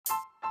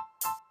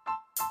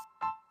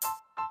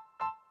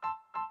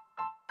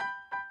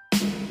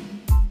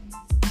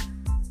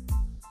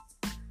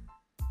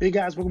Hey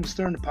guys, welcome to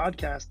Stirring the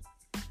Podcast.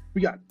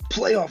 We got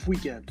playoff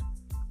weekend.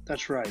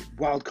 That's right,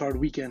 wild card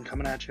weekend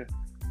coming at you.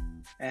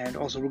 And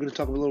also we're going to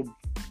talk a little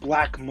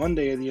Black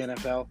Monday of the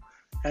NFL.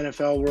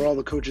 NFL where all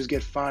the coaches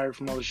get fired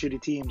from all the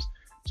shitty teams.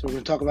 So we're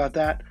going to talk about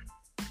that.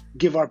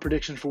 Give our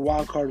predictions for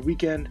wild card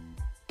weekend.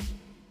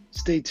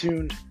 Stay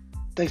tuned.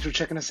 Thanks for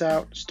checking us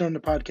out. Stirring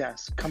the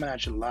Podcast coming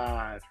at you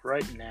live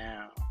right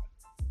now.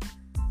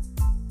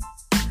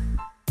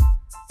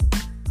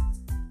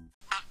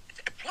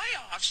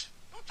 Playoffs?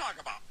 Don't talk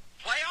about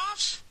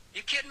playoffs.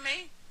 You kidding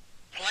me?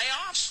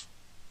 Playoffs?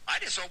 I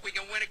just hope we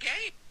can win a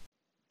game.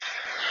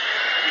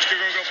 We still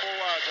gonna go 4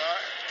 wides, all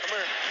right? Come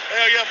here.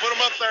 Hell yeah, put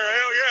them up there.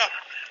 Hell yeah.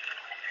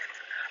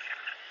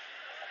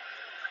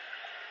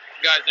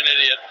 Guy's an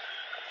idiot.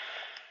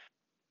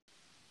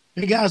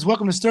 Hey guys,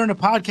 welcome to Stirring the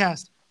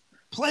Podcast.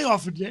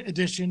 Playoff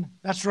edition.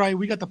 That's right.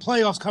 We got the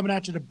playoffs coming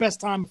at you. The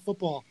best time of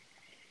football.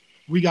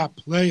 We got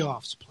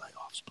playoffs.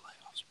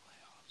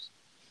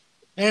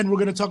 And we're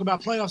going to talk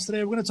about playoffs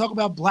today. We're going to talk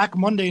about Black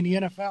Monday in the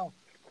NFL.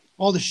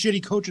 All the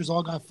shitty coaches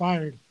all got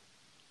fired.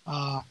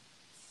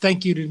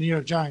 Thank you to the New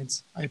York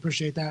Giants. I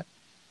appreciate that.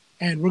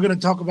 And we're going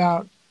to talk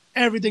about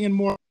everything and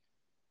more.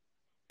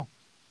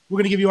 We're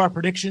going to give you our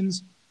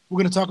predictions. We're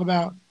going to talk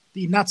about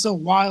the not so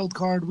wild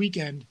card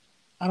weekend.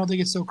 I don't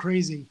think it's so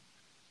crazy.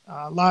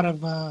 I'm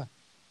going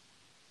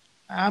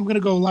to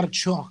go a lot of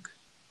chalk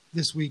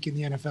this week in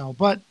the NFL,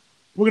 but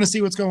we're going to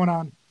see what's going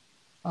on.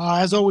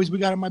 As always, we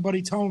got my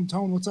buddy Tone.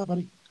 Tone, what's up,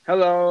 buddy?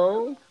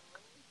 Hello.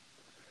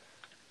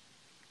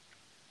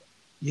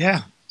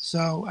 Yeah.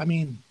 So,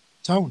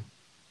 Tone,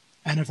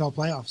 NFL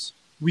playoffs,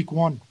 week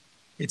 1.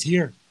 It's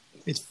here.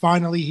 It's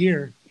finally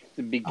here.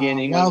 The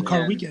beginning wild of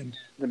card the weekend.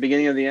 The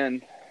beginning of the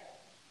end.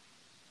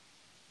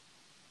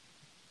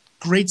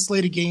 Great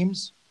slate of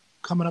games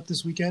coming up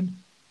this weekend.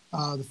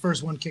 The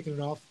first one kicking it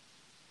off.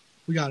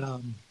 We got,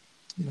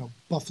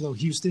 Buffalo,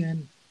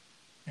 Houston.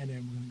 And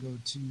then we're going to go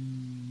to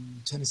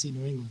Tennessee,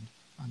 New England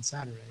on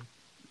Saturday.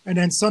 And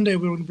then Sunday,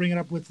 we're going to bring it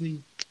up with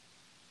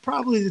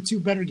probably the 2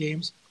 better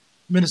games,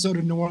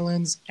 Minnesota, New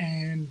Orleans,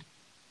 and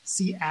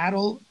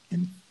Seattle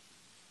and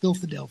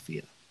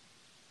Philadelphia.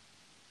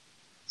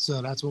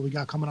 So that's what we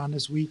got coming on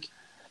this week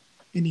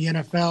in the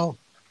NFL.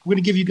 We're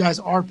going to give you guys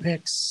our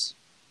picks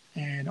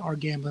and our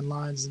gambling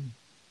lines, and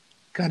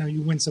kind of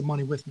you win some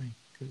money with me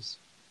because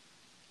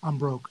I'm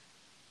broke.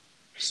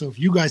 So if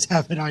you guys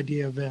have an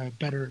idea of a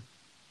better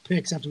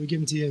picks after we give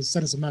them to you,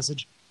 send us a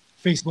message.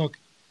 Facebook,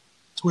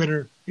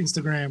 Twitter,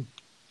 Instagram.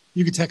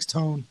 You can text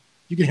Tone.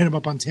 You can hit him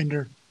up on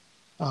Tinder,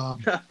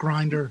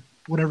 Grindr,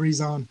 whatever he's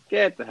on.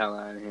 Get the hell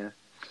out of here.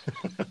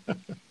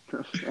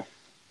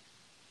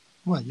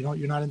 What,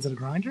 you're not into the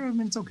Grindr? I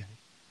mean, it's okay.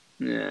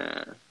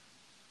 Yeah.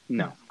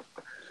 No.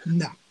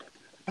 No.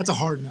 That's a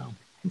hard no.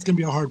 It's going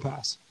to be a hard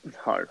pass. It's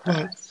hard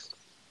pass.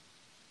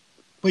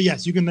 But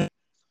yes, you can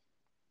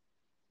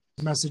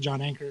message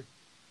on Anchor.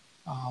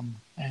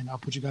 And I'll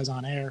put you guys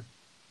on air,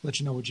 let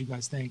you know what you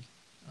guys think.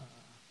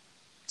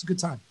 It's a good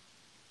time.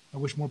 I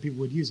wish more people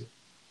would use it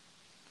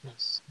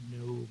because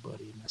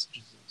nobody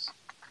messages us.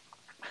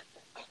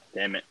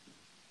 Damn it.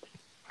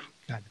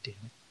 God damn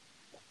it.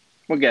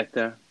 We'll get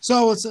there.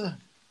 So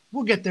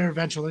we'll get there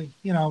eventually.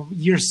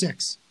 Year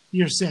 6.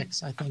 Year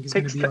 6, I think, is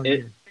going to be our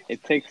year.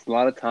 It takes a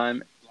lot of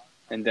time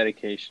and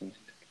dedication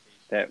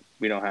that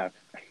we don't have.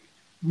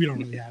 We don't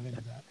really have any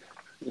of that.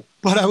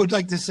 But I would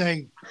like to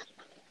say,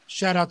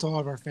 shout out to all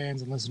of our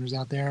fans and listeners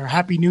out there.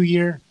 Happy New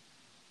Year.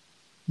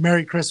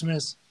 Merry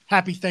Christmas.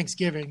 Happy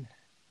Thanksgiving.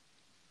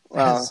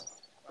 I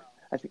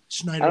think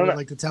Schneider would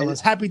like to tell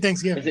us. Happy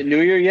Thanksgiving. Is it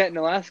New Year yet in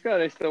Alaska? Or are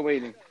they still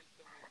waiting?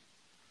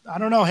 I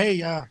don't know.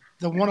 Hey,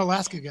 the one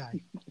Alaska guy.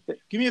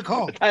 Give me a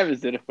call. What time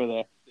is it over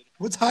there?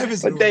 What time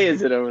is it? What day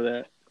is it over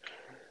there?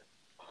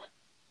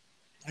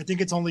 I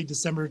think it's only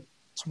December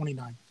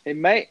 29th. It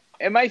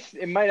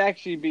might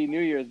actually be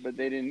New Year's, but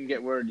they didn't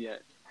get word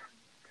yet.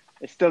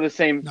 It's still the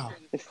same. No.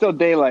 It's still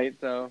daylight,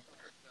 so.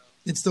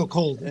 It's still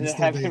cold. And they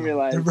haven't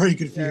realized. They're very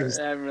confused.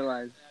 They haven't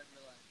realized.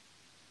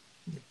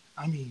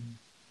 I mean,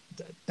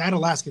 that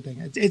Alaska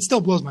thing, it still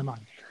blows my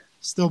mind.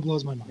 Still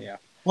blows my mind. Yeah.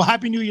 Well,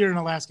 Happy New Year in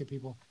Alaska,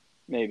 people.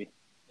 Maybe.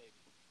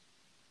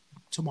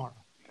 Tomorrow.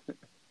 All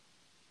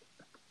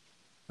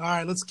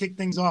right, let's kick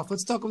things off.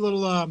 Let's talk a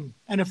little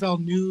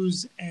NFL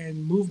news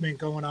and movement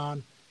going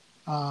on.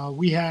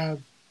 We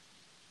have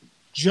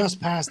just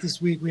past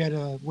this week, we had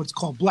what's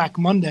called Black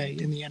Monday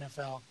in the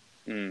NFL.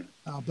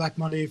 Black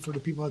Monday, for the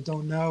people that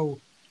don't know,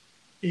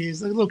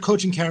 is a little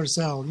coaching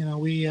carousel.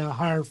 We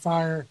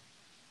fire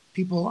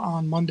people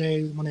on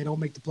Monday when they don't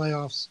make the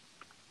playoffs.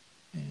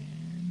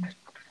 And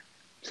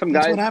some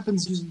guys, what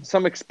happens usually.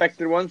 Some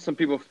expected ones, some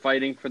people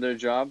fighting for their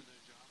job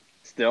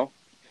still.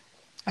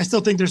 I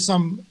still think there's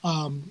some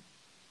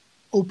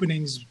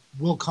openings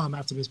will come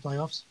after this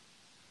playoffs.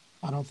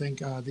 I don't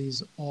think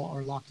these all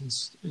are locked in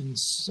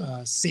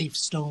safe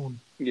stone,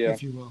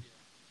 if you will.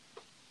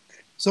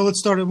 So let's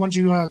start. Why don't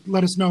you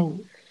let us know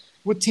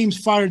what teams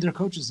fired their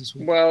coaches this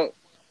week? Well,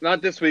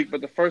 not this week,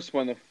 but the first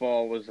one to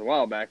fall was a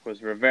while back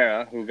was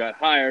Rivera, who got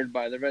hired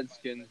by the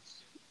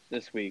Redskins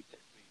this week.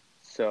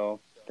 So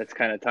that's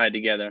kind of tied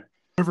together.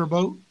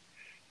 Riverboat.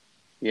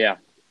 Yeah.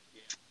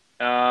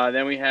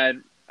 Then we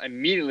had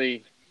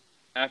immediately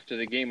after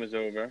the game was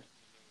over,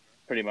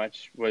 pretty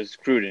much, was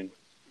Gruden.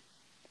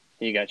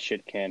 He got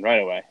shit canned right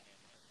away.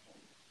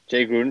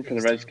 Jay Gruden from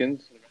the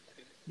Redskins.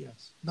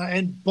 Yes.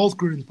 And both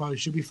Grudens probably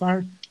should be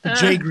fired. But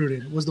Jay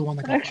Gruden was the one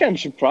that got Actually, fired. I'm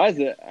surprised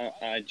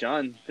that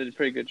John did a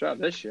pretty good job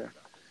this year.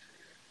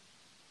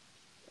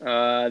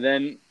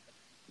 Then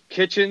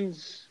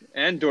Kitchens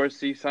and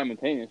Dorsey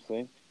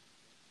simultaneously.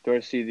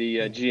 Dorsey,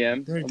 the GM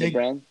of the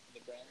Browns.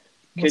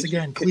 Once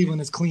again, Cleveland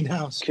has cleaned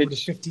house for the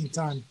 15th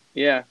time.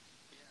 Yeah.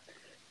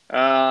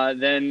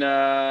 Then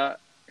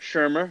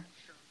Shermer,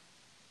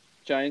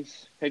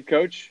 Giants head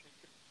coach.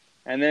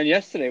 And then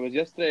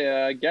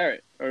yesterday,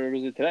 Garrett, or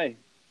was it today?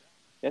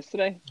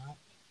 Yesterday?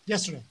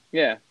 Yesterday.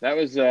 Yeah, that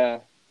was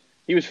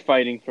he was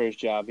fighting for his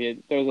job.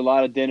 There was a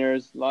lot of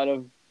dinners, a lot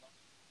of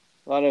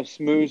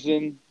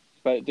smoozing,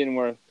 but it didn't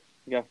work.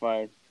 He got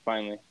fired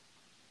finally.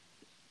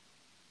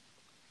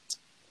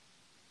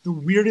 The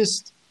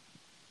weirdest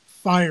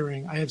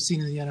firing I have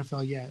seen in the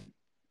NFL yet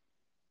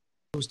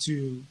goes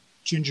to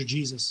Ginger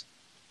Jesus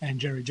and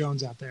Jerry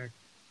Jones out there.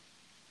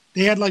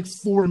 They had like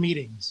 4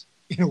 meetings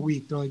in a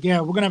week. They're like, yeah,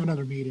 we're going to have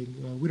another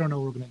meeting. We don't know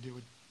what we're going to do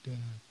with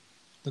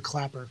the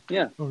clapper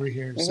over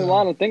here. There's a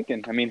lot of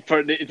thinking. I mean,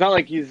 it's not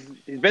like he's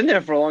been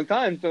there for a long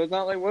time, so it's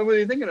not like, what were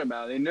they thinking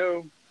about? They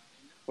knew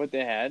what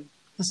they had.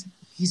 Listen,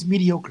 he's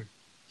mediocre.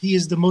 He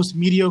is the most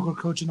mediocre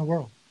coach in the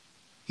world.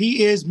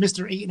 He is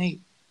Mr. 8-8.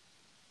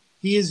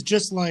 He is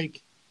just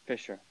like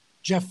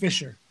Jeff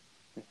Fisher.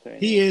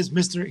 He is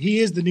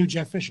the new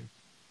Jeff Fisher.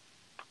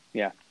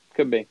 Yeah,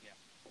 could be.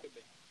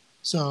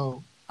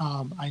 So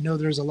I know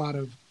there's a lot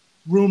of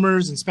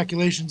rumors and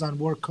speculations on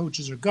where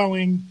coaches are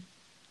going,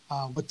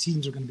 what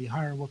teams are going to be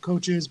hiring what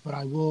coaches, but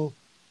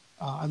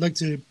I'd like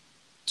to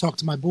talk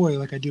to my boy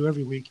like I do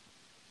every week,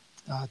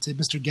 to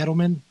Mr.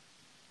 Gettleman.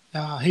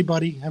 Hey,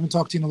 buddy, haven't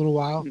talked to you in a little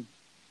while.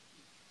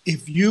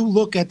 If you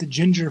look at the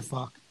ginger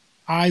fuck,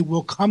 I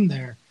will come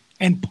there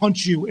and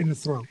punch you in the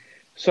throat.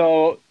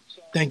 So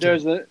thank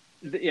you.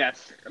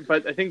 Yes,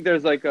 but I think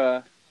there's like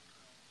like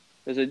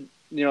the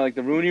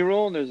Rooney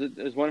Rule.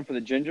 There's one for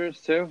the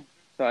gingers too.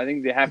 So I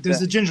think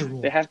there's a ginger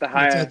rule. They have to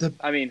hire.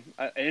 An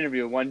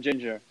interview with one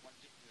ginger.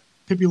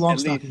 Pippi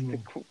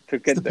Longstocking rule. To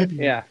get the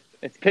yeah,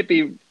 it's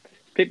Pippi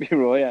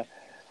rule. Yeah,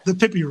 the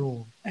Pippi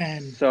rule.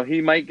 And so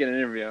he might get an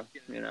interview.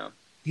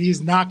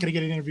 He's not going to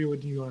get an interview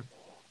with New York.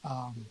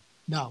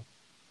 No.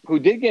 Who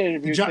did get an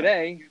interview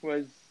today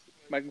was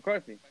Mike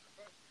McCarthy.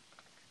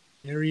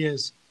 There he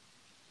is.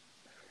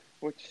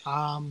 Which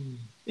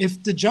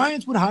if the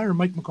Giants would hire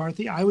Mike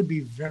McCarthy, I would be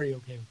very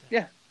okay with that.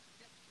 Yeah,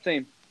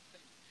 same.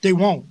 They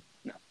won't.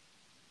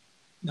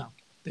 No,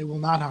 they will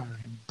not hire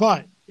him.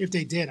 But if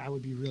they did, I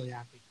would be really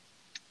happy.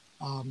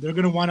 They're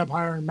going to wind up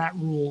hiring Matt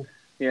Rule.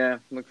 Yeah,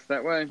 looks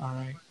that way. All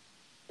right.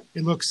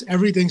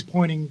 Everything's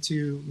pointing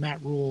to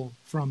Matt Rule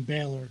from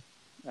Baylor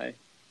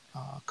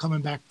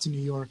coming back to New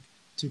York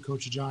to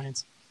coach the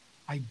Giants.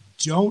 I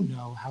don't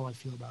know how I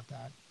feel about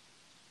that.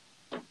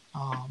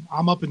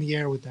 I'm up in the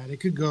air with that. It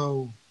could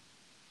go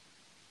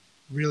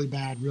really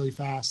bad, really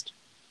fast,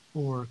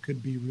 or it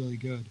could be really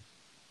good.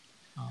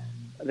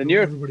 The New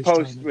York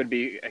Post would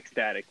be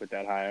ecstatic with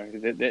that hire.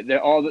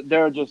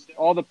 They're just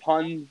all the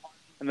puns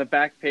on the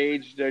back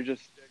page. They're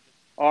just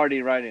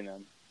already writing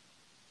them.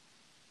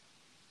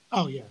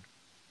 Oh yeah,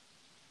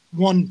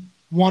 one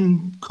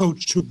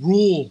coach to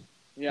rule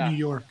New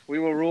York. We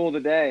will rule the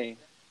day.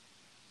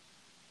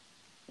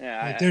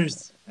 Yeah,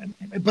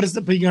 but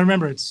you gotta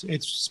remember it's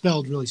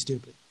spelled really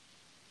stupid.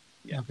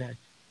 Yeah. Okay.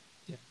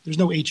 Yeah. There's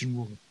no H in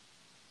rule.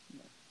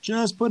 No.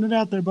 Just putting it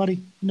out there, buddy.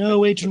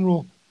 No H in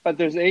rule. But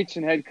there's H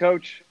in head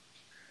coach.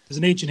 There's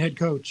an H in head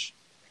coach.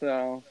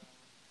 So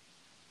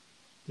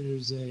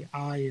there's a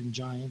I in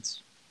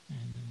Giants and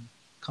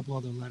a couple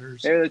other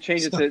letters. Maybe they'll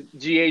change it to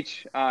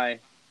GHI.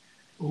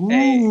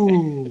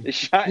 Ooh.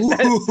 That's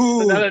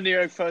another New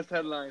York Post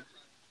headline.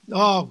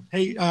 Oh,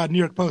 hey, New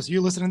York Post, are you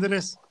listening to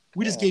this?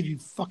 We just gave you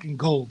fucking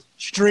gold.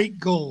 Straight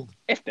gold.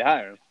 If they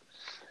hire him.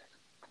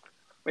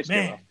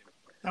 Man,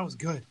 that was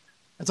good.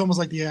 That's almost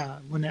like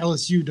when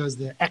LSU does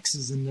the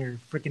X's in their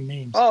freaking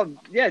names. Oh,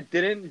 yeah.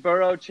 Didn't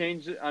Burrow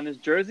change it on his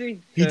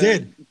jersey? He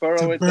did.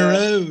 Burrow with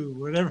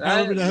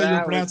however the hell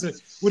you pronounce it.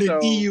 With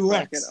an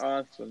EUX.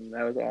 Awesome.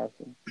 That was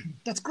awesome.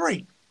 That's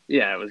great.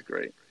 Yeah, it was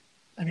great.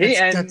 I mean,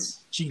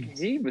 that's genius.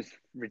 He was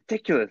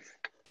ridiculous.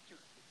 I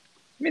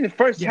mean, the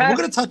first half.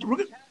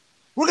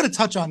 We're gonna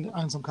touch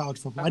on some college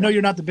football. I know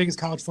you're not the biggest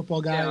college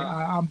football guy.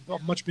 Yeah. I'm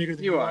much bigger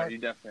than you are. You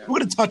definitely are. We're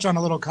gonna touch on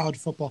a little college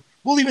football.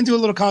 We'll even do a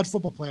little college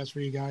football playoffs for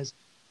you guys.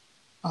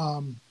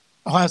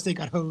 Ohio State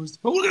got hosed,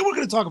 but we're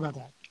gonna talk about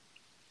that.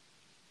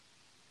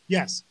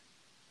 Yes.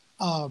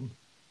 I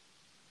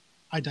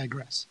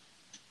digress.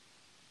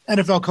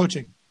 NFL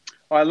coaching.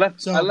 Oh, I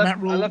left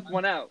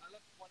one out.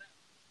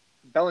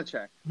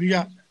 Belichick. We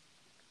got.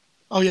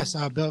 Oh yes,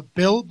 Bill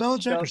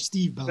Belichick or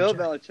Steve Belichick. Bill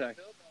Belichick.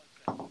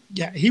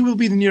 Yeah, he will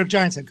be the New York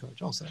Giants head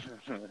coach also.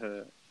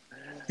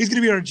 He's going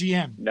to be our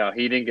GM. No,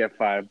 he didn't get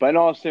fired. But in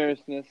all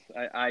seriousness,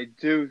 I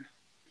do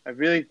I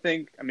really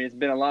think. I mean, it's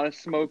been a lot of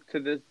smoke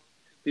to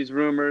these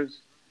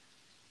rumors.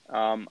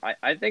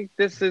 I think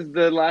this is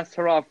the last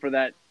hurrah for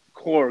that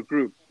core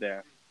group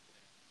there.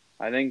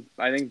 I think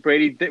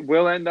Brady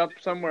will end up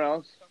somewhere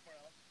else.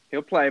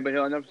 He'll play, but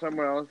he'll end up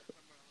somewhere else.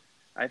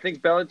 I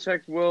think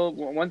Belichick will,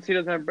 once he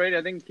doesn't have Brady,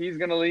 I think he's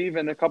going to leave,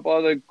 and a couple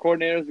other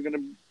coordinators are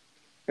going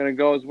to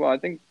go as well. I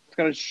think it's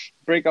going to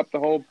break up the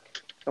whole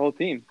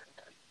team.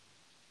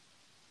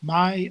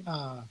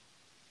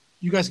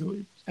 You guys,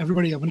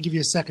 everybody, I'm going to give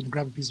you a second to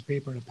grab a piece of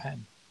paper and a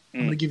pen.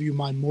 I'm going to give you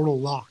my mortal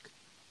lock.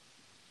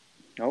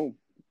 Oh.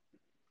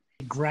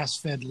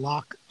 Grass-fed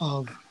lock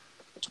of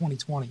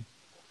 2020.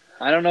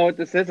 I don't know what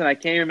this is, and I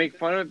can't even make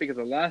fun of it because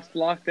the last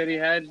lock that he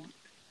had,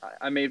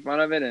 I made fun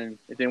of it, and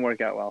it didn't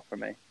work out well for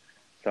me.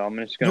 So I'm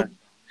just gonna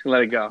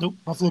let it go. Nope.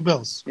 Buffalo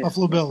Bills. Yeah,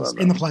 Buffalo Bills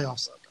in the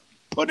playoffs.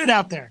 Put it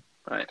out there.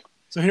 All right.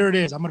 So here it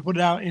is. I'm going to put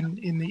it out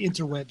in the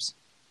interwebs.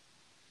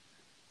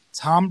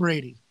 Tom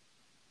Brady,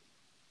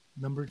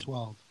 number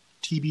 12,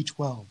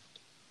 TB12,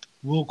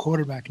 will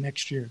quarterback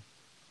next year.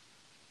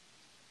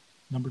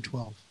 Number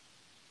 12,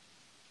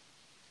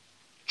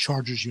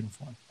 Chargers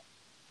uniform.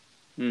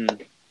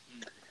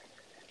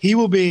 He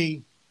will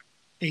be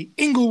a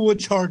Inglewood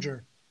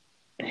Charger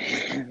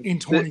in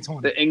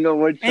 2020. The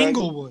Inglewood Charger?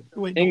 Englewood.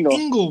 Wait,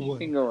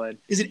 Inglewood. Inglewood.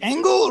 Is it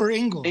Engle or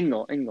Ingle?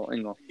 Ingle.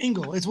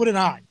 Ingle. It's with an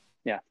I.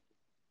 Yeah.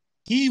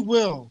 He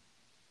will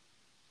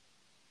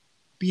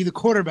be the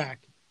quarterback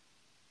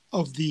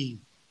of the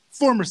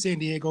former San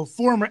Diego,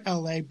 former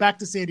LA, back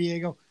to San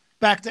Diego,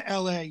 back to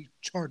LA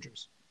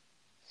Chargers.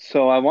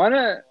 So I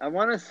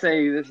wanna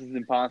say this is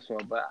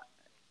impossible, but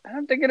I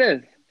don't think it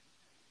is.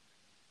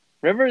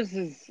 Rivers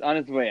is on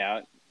his way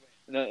out.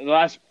 The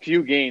last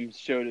few games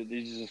showed it.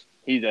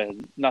 He has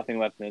nothing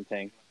left in the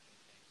tank.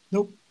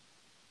 Nope.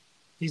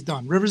 He's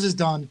done. Rivers is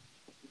done.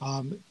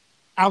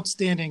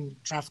 Outstanding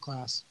draft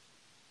class.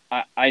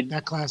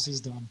 That class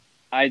is done.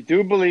 I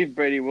do believe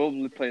Brady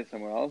will play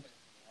somewhere else.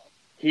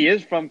 He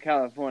is from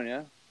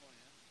California.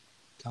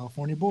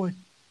 California boy.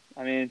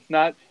 I mean, it's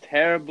not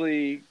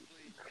terribly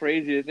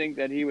crazy to think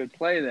that he would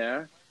play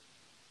there.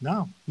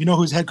 No. You know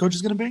who his head coach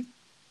is going to be?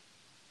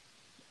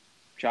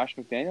 Josh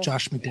McDaniels?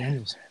 Josh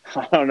McDaniels.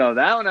 I don't know.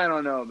 That one I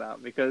don't know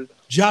about because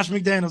Josh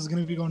McDaniels is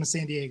going to be going to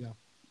San Diego,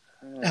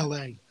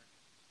 L.A.,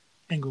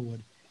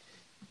 Inglewood.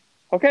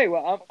 Okay,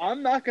 well,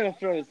 I'm not going to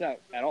throw this out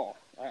at all.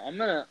 I'm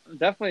going to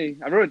definitely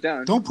 – I wrote it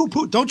down. Don't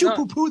poo-poo. Don't you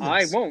poo-poo this.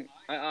 I won't.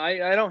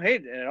 I don't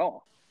hate it at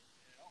all.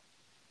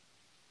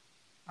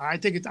 I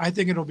think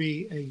it'll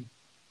be a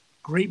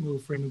great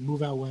move for him to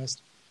move out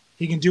west.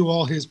 He can do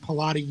all his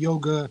Pilates,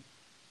 yoga,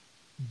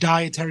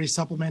 dietary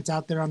supplements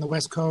out there on the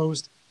West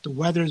Coast. The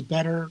weather's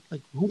better.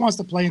 Like, who wants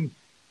to play in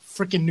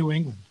freaking New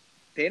England?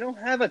 They don't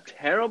have a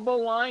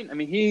terrible line. I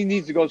mean, he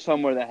needs to go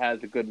somewhere that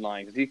has a good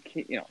line because he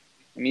can't,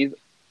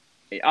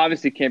 he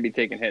obviously can't be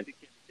taking hits,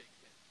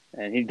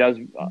 and he does.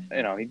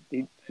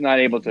 He's not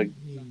able to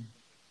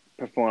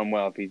perform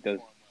well if he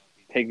does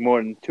take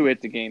more than 2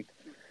 hits a game.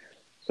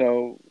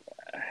 So,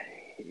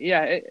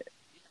 yeah,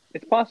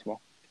 it's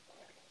possible.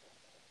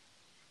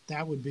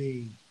 That would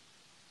be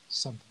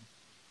something.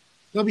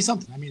 There'll be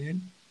something. I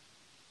mean,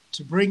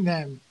 to bring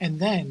them, and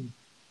then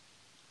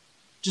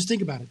just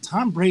think about it.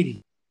 Tom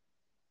Brady,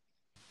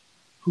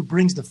 who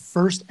brings the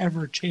first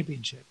ever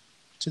championship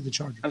to the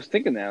Chargers. I was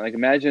thinking that. Like,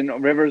 imagine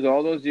Rivers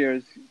all those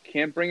years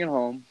can't bring it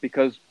home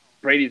because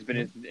Brady's been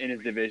in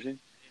his division.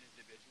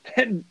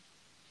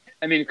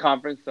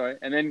 Conference, sorry.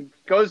 And then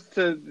goes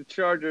to the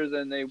Chargers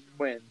and they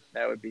win.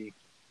 That would be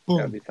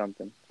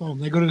something. Boom.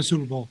 They go to the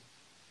Super Bowl.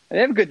 And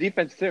they have a good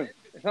defense, too.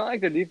 It's not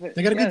like their defense.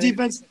 They got a good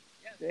defense.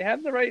 They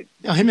have the right.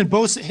 Him and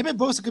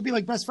Bosa could be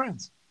like best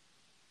friends.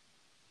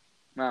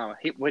 No,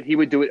 he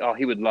would do it. Oh,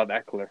 he would love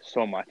Eckler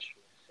so much.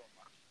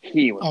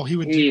 He would love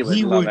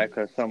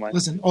Eckler so much.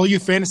 Listen, all you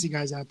fantasy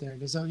guys out there,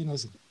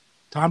 listen.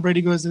 Tom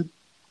Brady goes to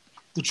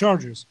the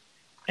Chargers.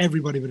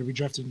 Everybody would be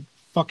drafting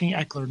fucking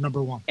Eckler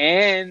number 1.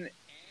 And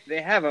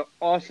they have an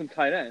awesome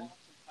tight end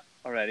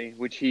already,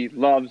 which he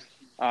loves.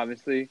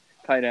 Obviously,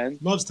 tight end.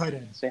 Loves tight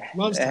ends. They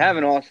have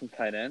an awesome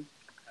tight end.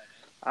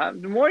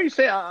 The more you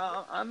say,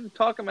 I'm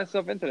talking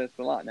myself into this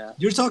a lot now.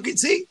 You're talking.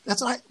 See,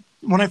 that's what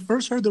when I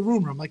first heard the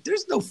rumor, I'm like,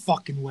 "There's no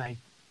fucking way."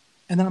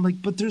 And then I'm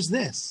like, "But there's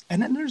this,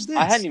 and then there's this."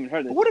 I hadn't even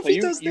heard this. What if he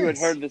does this? You had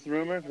heard this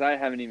rumor because I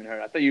haven't even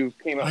heard. I thought you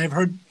came up.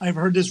 I've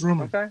heard this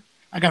rumor. Okay.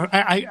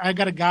 I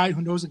got a guy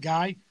who knows a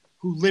guy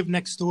who lived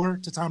next door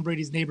to Tom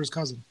Brady's neighbor's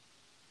cousin.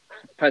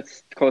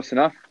 That's close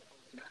enough.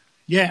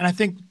 Yeah, and I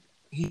think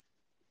he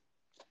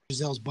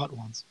Giselle's butt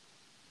once.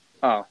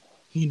 Oh.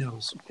 He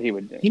knows. He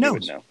would. He knows.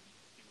 Would know.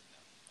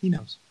 He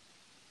knows.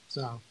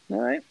 So.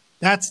 All right.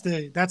 That's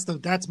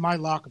my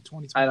lock of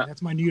 2020.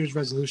 That's my New Year's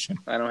resolution.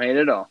 I don't hate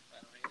it at all.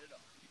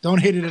 Don't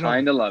hate it at all.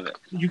 Kind of love it.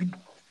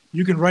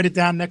 You can write it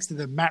down next to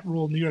the Matt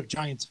Rule New York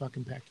Giants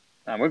fucking pick.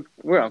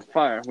 We're on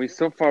fire. We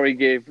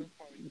gave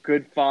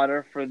good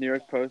fodder for the New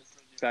York Post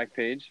back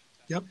page.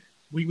 Yep.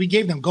 We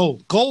gave them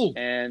gold.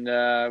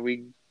 And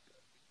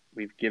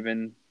we've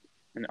given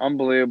an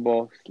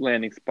unbelievable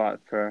landing spot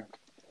for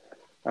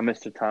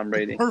Mr. Tom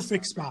Brady.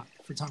 Perfect spot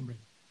for Tom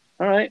Brady.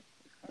 All right.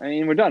 I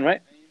mean, we're done,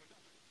 right?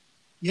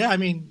 Yeah, I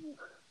mean,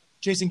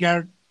 Jason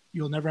Garrett,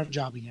 you'll never have a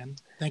job again.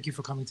 Thank you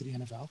for coming to the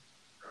NFL.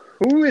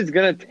 Who is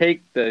going to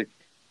take the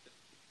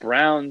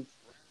Browns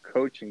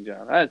coaching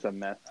job? That's a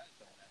mess.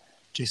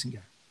 Jason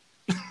Garrett.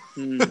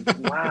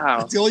 Wow.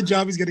 That's the only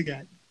job he's going to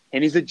get.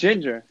 And he's a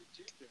ginger.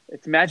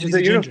 It matches He's the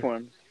a ginger.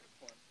 uniform.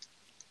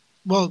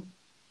 Well,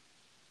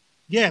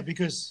 yeah,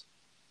 because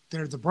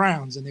they're the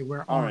Browns and they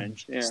wear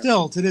orange. Yeah.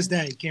 Still, to this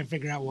day, can't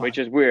figure out why. Which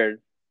is weird,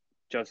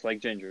 just like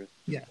gingers.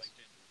 Yes.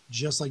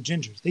 Just like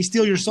gingers. They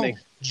steal your soul,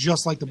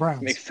 just like the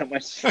Browns. Makes so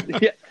much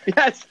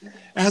Yes.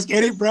 Ask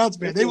any Browns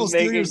fan. They will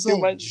steal your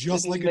soul,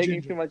 just like a making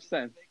ginger. too much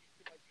sense.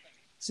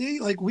 See,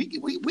 like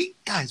we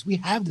guys, we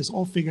have this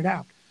all figured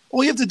out.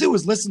 All you have to do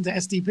is listen to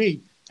STP,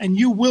 and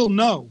you will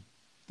know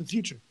the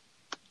future.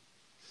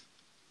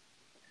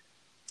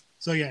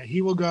 So yeah,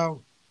 he will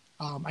go.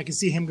 I can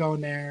see him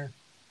going there.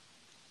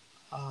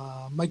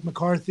 Mike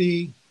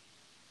McCarthy.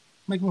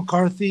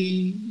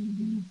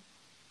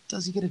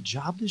 Does he get a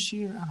job this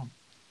year? I don't.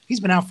 He's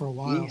been out for a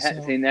while.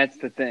 See, that's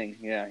the thing.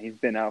 Yeah, he's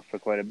been out for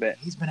quite a bit.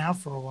 He's been out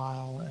for a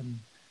while, and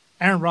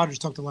Aaron Rodgers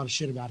talked a lot of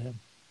shit about him.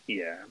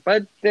 Yeah,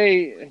 but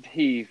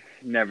he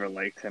never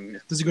liked him.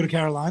 Does he go to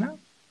Carolina?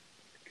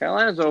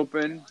 Carolina's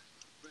open.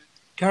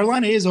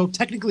 Carolina is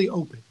technically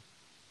open.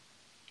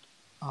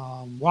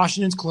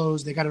 Washington's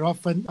closed. They got an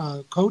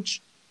offensive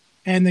coach,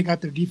 and they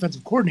got their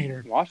defensive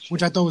coordinator,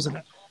 which I thought was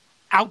an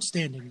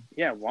outstanding.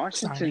 Yeah,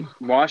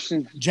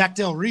 Washington. Jack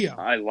Del Rio.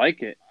 I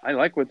like it. I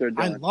like what they're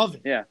doing. I love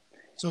it. Yeah.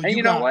 So and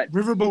you know got what?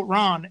 Riverboat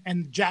Ron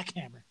and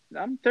Jackhammer.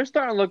 They're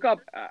starting to look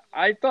up.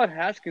 I thought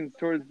Haskins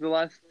towards the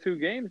last two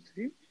games,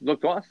 he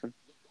looked awesome.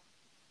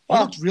 He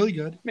looked really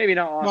good. Maybe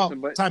not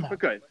awesome, but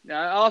good.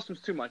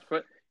 Awesome's too much,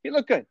 but he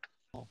looked good.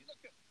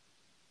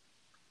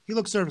 He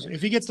looks serviceable.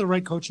 If he gets the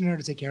right coach in there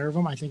to take care of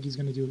him, I think he's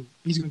going to do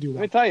well.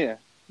 Let me tell you,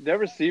 their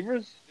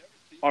receivers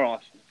are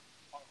awesome.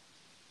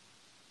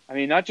 I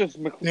mean, not just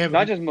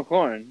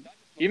McLaurin,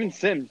 even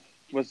Sims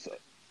was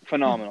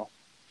phenomenal.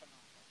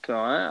 So,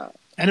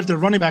 and if their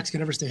running backs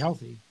can ever stay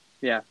healthy,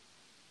 yeah.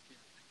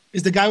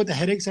 Is the guy with the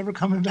headaches ever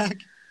coming back?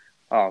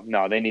 Oh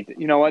no, they need to.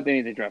 You know what? They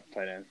need to draft a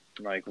tight end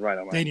like right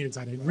away. They need a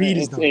tight end. Reed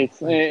is done.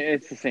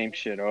 It's the same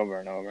shit over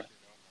and over.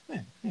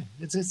 Yeah.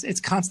 It's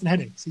constant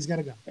headaches. He's got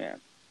to go. Yeah.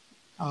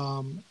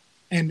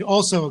 And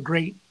also a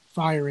great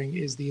firing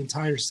is the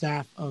entire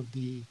staff of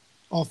the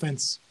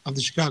offense of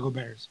the Chicago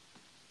Bears.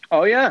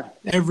 Oh yeah.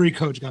 Every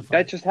coach got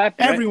fired. That just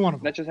happened. Every right? one of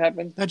them. That just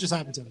happened. That just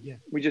happened to them. Yeah.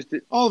 We just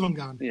did. All of them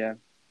gone. Yeah.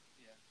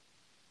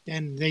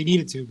 And they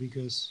needed to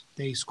because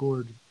they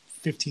scored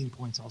 15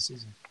 points all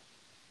season.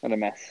 What a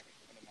mess.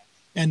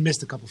 And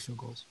missed a couple field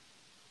goals.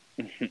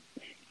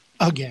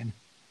 Again.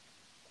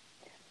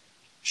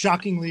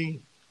 Shockingly,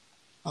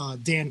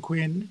 Dan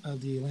Quinn of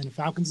the Atlanta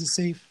Falcons is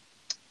safe.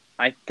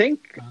 I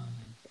think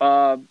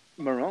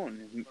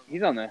Marone.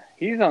 He's on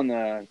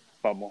the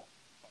bubble.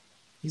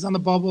 He's on the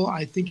bubble.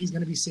 I think he's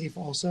going to be safe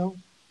also.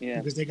 Yeah.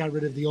 Because they got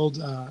rid of the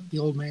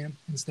old man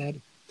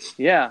instead.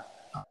 Yeah.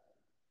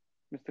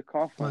 Mr.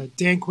 Coughlin. But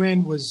Dan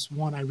Quinn was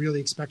one I really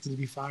expected to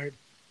be fired.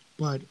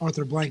 But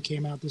Arthur Blank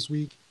came out this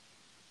week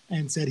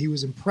and said he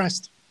was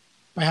impressed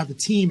by how the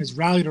team has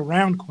rallied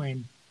around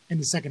Quinn in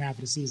the second half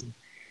of the season.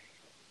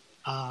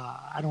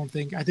 I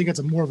think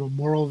it's more of a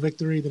moral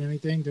victory than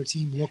anything. Their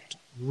team looked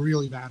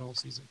really bad all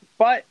season.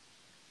 But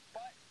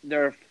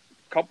they're a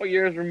couple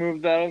years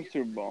removed out of the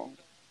Super Bowl.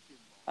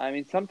 I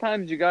mean,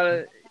 sometimes you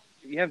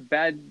have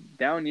bad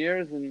down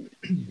years and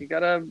you got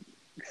to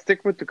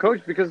stick with the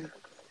coach because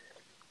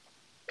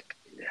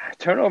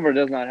turnover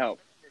does not help.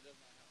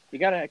 You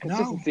got to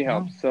consistency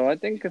helps. So I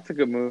think it's a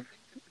good move.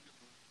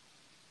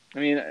 I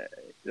mean,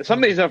 some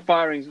of these are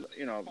firings,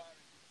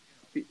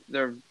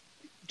 they're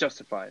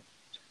justified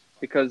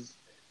because,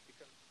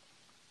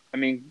 I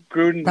mean,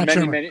 Gruden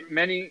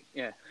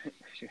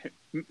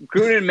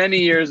Gruden many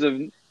years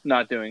of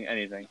not doing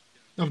anything.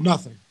 Of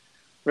nothing.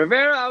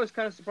 Rivera, I was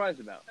kind of surprised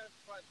about,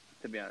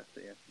 to be honest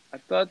with you.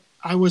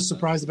 I was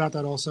surprised about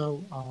that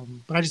also,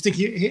 but I just think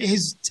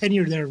his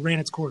tenure there ran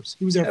its course.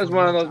 He was there. It was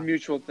one of those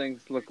mutual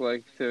things. Look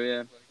like too,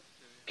 yeah.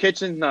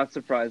 Kitchen's not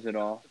surprised at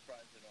all.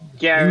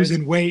 Garrett,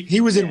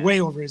 he was in way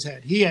over his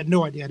head. He had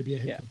no idea how to be a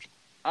head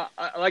coach.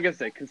 Like I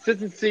said,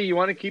 consistency. You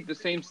want to keep the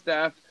same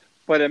staff,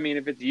 but I mean,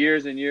 if it's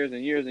years and years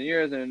and years and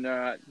years and they're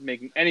not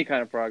making any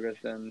kind of progress,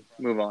 then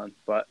move on.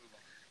 But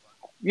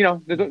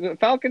the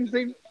Falcons,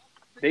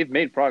 they've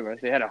made progress.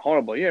 They had a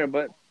horrible year,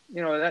 but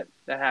that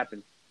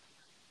happens.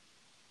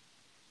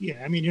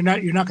 Yeah, I mean, you're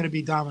not going to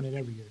be dominant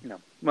every year.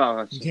 No,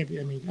 well, you can't be.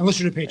 I mean, unless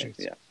you're the Patriots.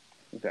 Yeah,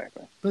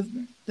 exactly. But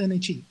then they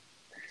cheat.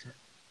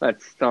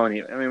 That's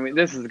Tony. I mean,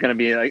 this is going to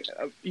be like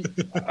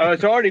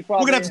it's already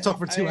probably. We're going to have to talk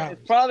for 2 hours.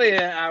 It's probably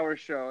an hour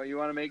show. You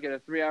want to make it a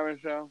 3-hour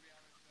show?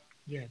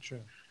 Yeah,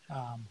 true.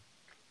 Yeah,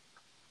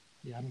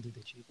 I don't think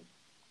they cheat.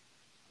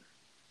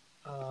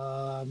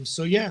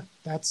 So yeah,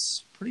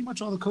 that's pretty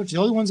much all the coaches. The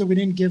only ones that we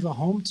didn't give a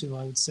home to,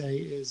 I would say,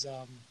 is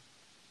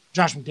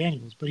Josh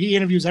McDaniels. But he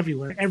interviews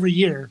everywhere, every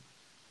year.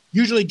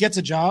 Usually gets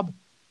a job,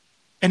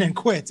 and then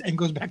quits and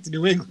goes back to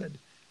New England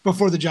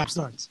before the job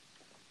starts.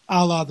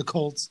 a la the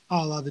Colts,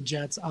 a la the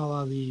Jets, a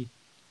la the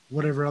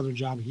whatever other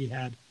job he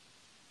had.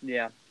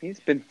 Yeah,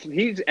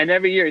 and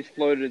every year he's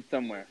floated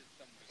somewhere,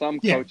 some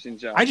Yeah, coaching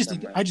job. I just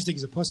somewhere. think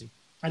he's a pussy.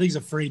 I think he's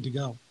afraid to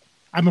go.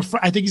 I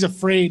think he's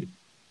afraid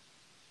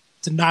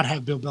to not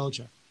have Bill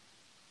Belichick.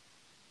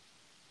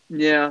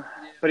 Yeah,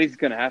 but he's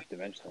gonna have to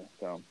eventually.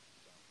 So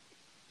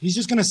He's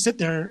just going to sit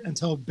there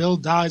until Bill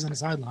dies on the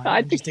sideline. I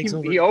and think just takes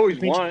over he always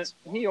the Patriots.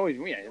 wanted.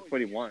 Yeah, that's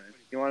what he wanted.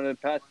 He wanted a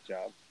pass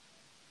job.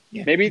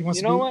 Yeah, Maybe he wants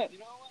you to know be- what?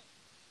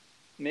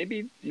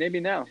 Maybe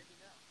now.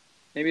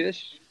 Maybe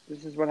this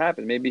is what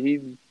happens. Maybe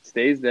he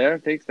stays there,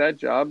 takes that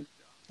job.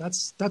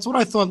 That's what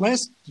I thought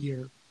last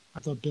year.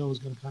 I thought Bill was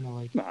going to kind of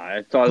like Nah,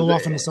 I thought go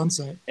off in the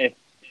sunset.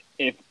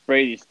 if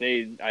Brady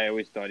stayed, I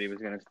always thought he was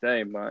going to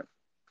stay, but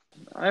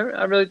I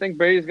really think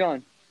Brady's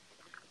gone.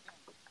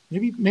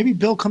 Maybe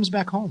Bill comes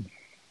back home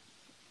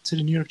to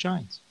the New York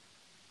Giants.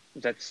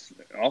 That's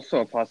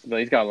also a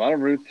possibility. He's got a lot of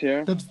roots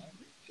here, That's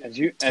as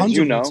you tons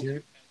of know. roots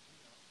here.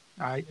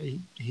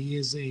 He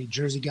is a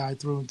Jersey guy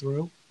through and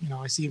through. You know,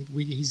 I see him.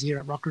 He's here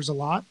at Rutgers a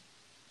lot.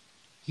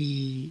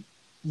 He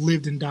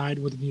lived and died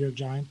with the New York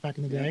Giants back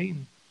in the day,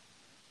 and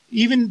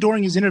even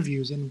during his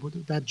interviews and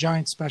with that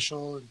Giants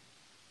special and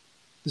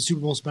the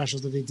Super Bowl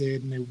specials that they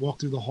did, and they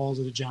walked through the halls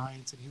of the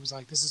Giants, and he was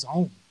like, "This is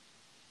home."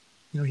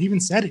 You know, he even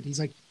said it.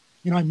 He's like,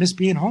 "You know, I miss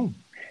being home."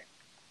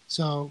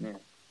 So,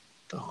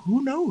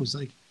 who knows?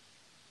 Like,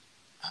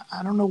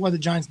 I don't know why the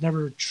Giants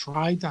never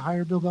tried to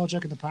hire Bill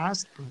Belichick in the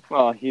past, but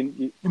Well,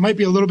 it might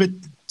be a little bit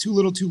too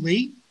little, too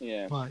late.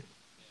 yeah. But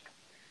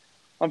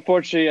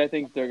Unfortunately, I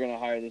think they're going to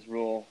hire this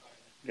Rule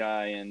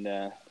guy, and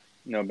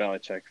no,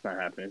 Belichick's not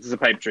happening. This is a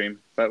pipe dream,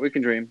 but we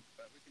can dream.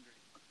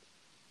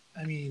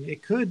 I mean,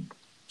 it could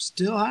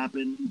still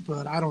happen,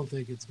 but I don't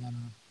think it's gonna.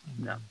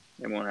 No,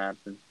 it won't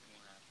happen.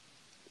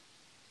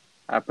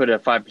 I put a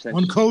 5%.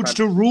 One coach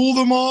to rule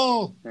them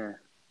all. Yeah.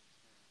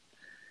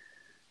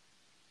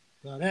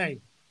 But hey,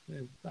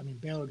 I mean,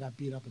 Baylor got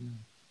beat up in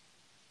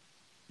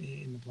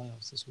the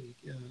playoffs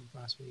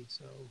last week.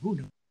 So who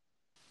knows?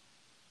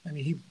 I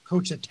mean, he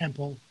coached at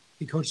Temple.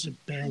 He coached at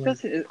Baylor.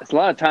 It's a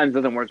lot of times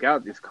doesn't work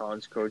out. These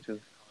college coaches.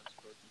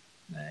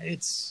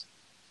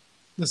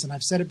 Listen.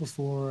 I've said it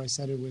before. I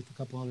said it with a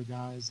couple other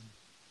guys. And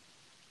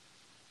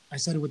I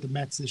said it with the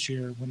Mets this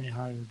year when they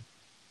hired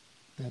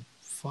that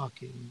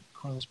fucking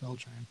Carlos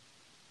Beltran.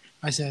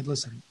 I said,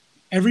 listen,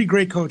 every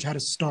great coach had to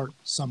start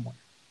somewhere.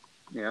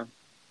 Yeah.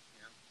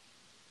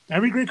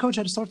 Every great coach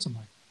had to start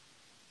somewhere.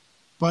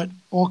 But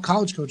all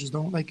college coaches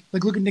don't. Like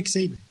look at Nick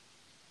Saban.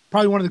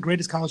 Probably one of the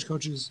greatest college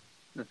coaches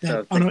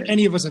that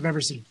any of us have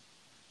ever seen.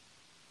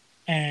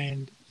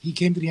 And he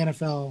came to the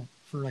NFL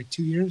for like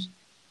 2 years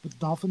with the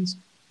Dolphins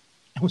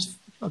and was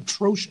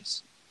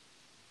atrocious.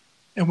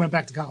 And went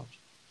back to college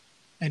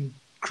and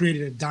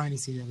created a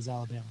dynasty that was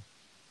Alabama.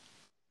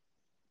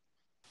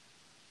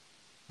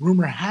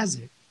 Rumor has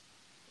it,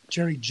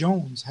 Jerry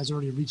Jones has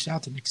already reached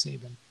out to Nick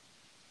Saban,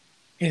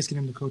 asking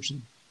him to coach the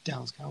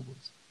Dallas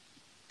Cowboys.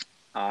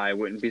 I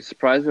wouldn't be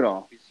surprised at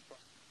all.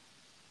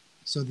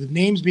 So the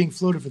names being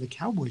floated for the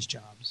Cowboys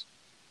jobs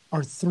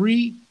are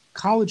 3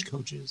 college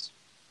coaches.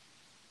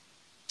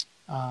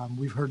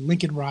 We've heard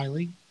Lincoln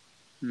Riley.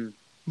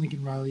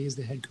 Lincoln Riley is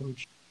the head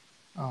coach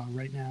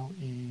right now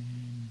in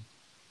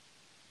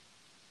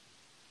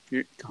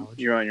college.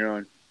 You're on your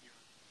own.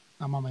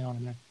 I'm on my own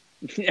in there.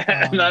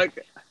 Yeah, I'm not a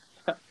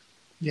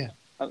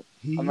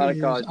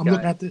college I'm guy.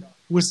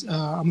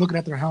 I'm looking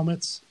at their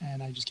helmets,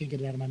 and I just can't get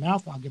it out of my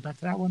mouth. I'll get back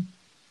to that one.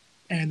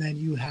 And then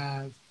you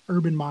have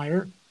Urban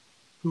Meyer,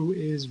 who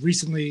is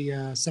recently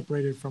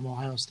separated from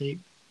Ohio State.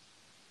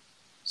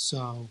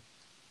 So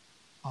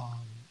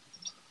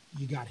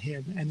you got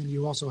him. And then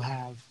you also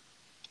have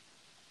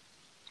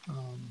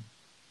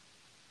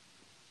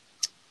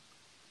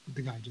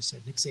the guy I just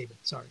said, Nick Saban.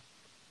 Sorry.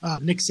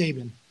 Nick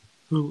Saban,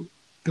 who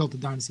built the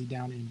dynasty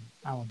down in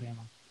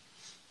Alabama.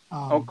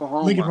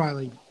 Oklahoma. Lincoln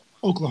Riley,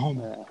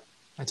 Oklahoma. Yeah.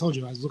 I told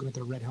you I was looking at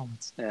their red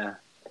helmets. Yeah.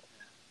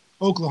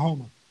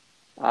 Oklahoma.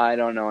 I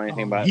don't know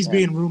anything about he's him.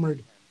 being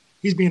rumored.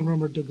 He's being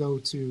rumored to go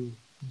to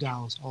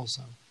Dallas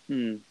also.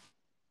 He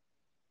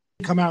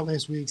come out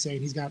last week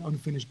saying he's got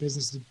unfinished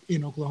business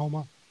in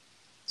Oklahoma,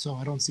 so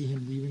I don't see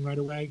him leaving right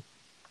away.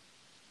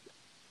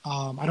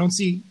 I don't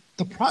see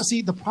the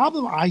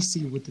problem I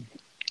see with the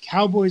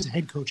Cowboys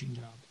head coaching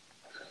job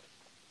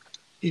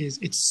is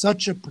it's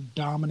such a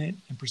predominant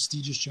and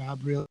prestigious job,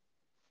 really,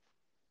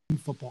 in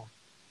football.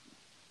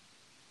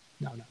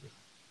 No, not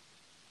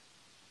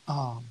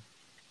really.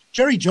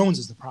 Jerry Jones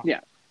is the problem.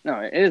 Yeah. No,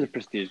 it is a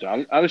prestige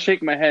job. I was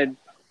shaking my head.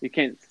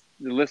 The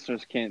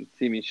listeners can't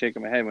see me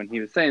shaking my head when he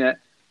was saying that.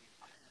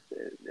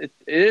 It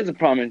is a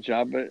prominent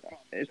job, but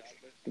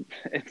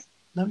it's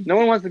no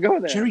one wants to go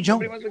there.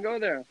 Nobody wants to go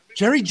there.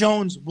 Jerry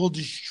Jones will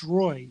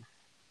destroy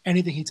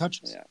anything he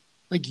touches. Yeah.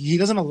 Like, he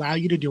doesn't allow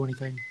you to do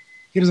anything.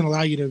 He doesn't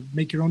allow you to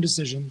make your own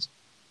decisions.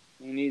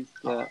 He needs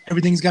to.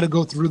 Everything's got to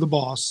go through the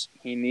boss.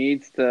 He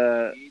needs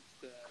to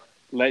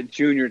let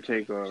Junior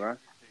take over,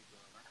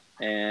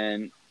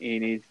 and he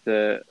needs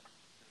to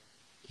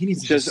He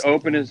needs to just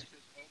open his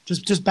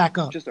Just back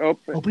up. Just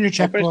open Open your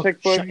checkbook. his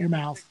checkbook. Shut your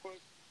mouth.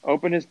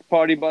 Open his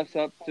party bus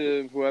up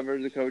to whoever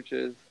the coach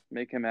is.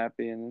 Make him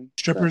happy, and then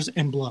Strippers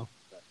and blow.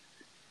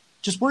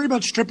 Just worry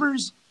about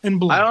strippers and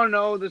blow. I don't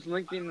know this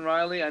Lincoln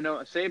Riley. I know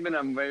Saban.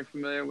 I'm very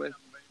familiar with.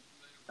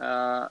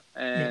 What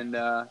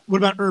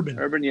about Urban?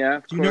 Urban,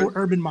 yeah. Do you know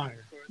Urban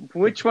Meyer?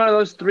 Which one of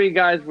those three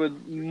guys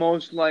would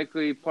most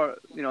likely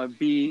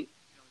be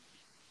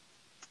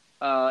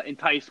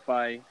enticed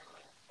by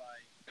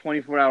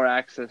 24-hour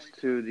access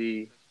to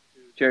the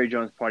Jerry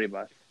Jones party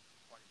bus?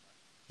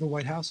 The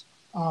White House?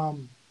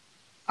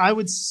 I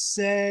would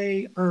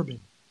say Urban.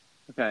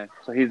 Okay,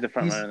 so he's the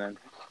front runner then.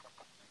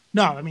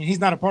 No, I mean, he's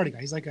not a party guy.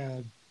 He's like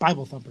a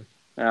Bible thumper.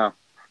 Oh.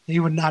 He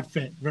would not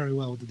fit very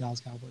well with the Dallas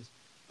Cowboys.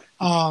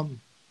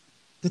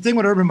 The thing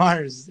with Urban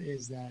Meyer is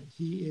that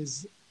he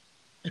is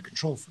a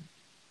control freak.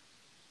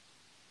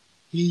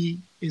 He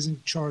is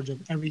in charge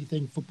of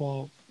everything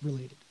football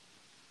related.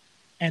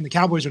 And the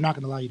Cowboys are not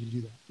going to allow you to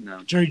do that.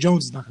 No. Jerry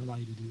Jones is not going to allow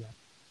you to do that.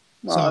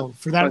 Well,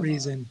 for that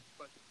reason,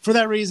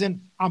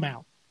 I'm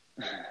out.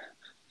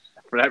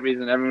 For that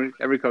reason,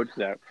 every coach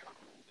is out.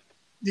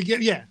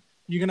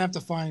 You're gonna have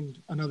to find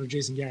another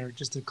Jason Garrett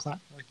just to clap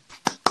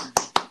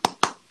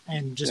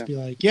and just be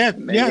like,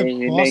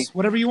 boss,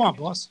 whatever you want,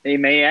 boss. They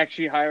may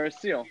actually hire a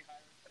SEAL.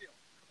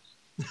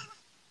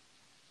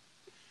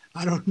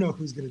 I don't know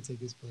who's gonna take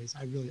his place.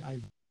 I really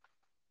don't.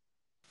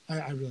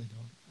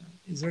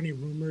 Is there any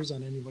rumors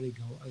on anybody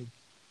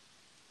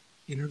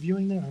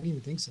interviewing there? I don't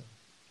even think so.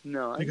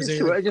 No, because it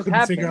just couldn't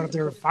happened. figure out if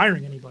they were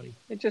firing anybody.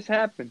 It just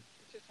happened.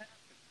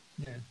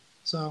 Yeah.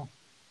 So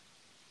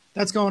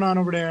that's going on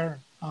over there.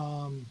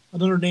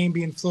 Another name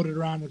being floated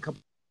around, a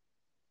couple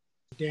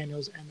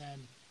Daniels, and then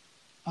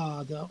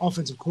the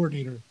offensive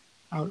coordinator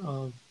out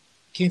of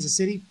Kansas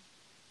City.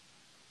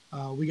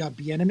 We got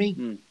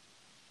Bieniemy.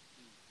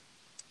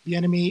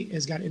 Bieniemy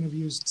has got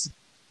interviews,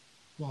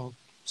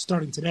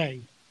 starting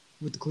today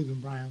with the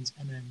Cleveland Browns,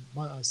 and then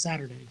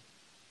Saturday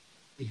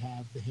we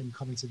have him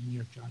coming to the New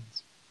York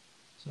Giants.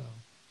 So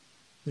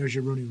there's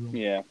your Rooney Rule.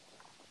 Yeah.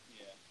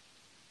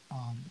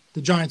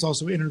 The Giants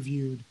also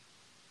interviewed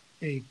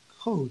a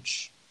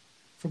coach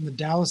from the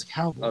Dallas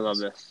Cowboys. I love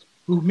this.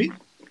 Who me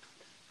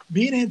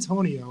and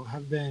Antonio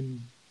have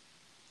been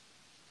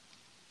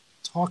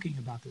talking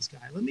about this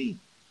guy. Let me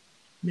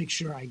make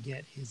sure I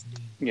get his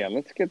name. Yeah,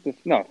 let's get this.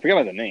 No, forget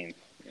about the name.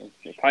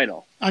 The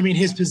title. I mean,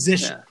 his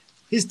position. Yeah.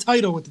 His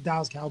title with the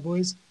Dallas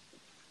Cowboys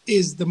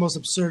is the most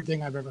absurd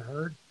thing I've ever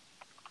heard.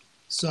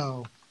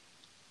 So,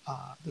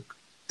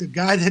 the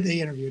guy that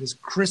they interviewed is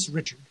Chris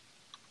Richard.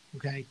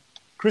 Okay?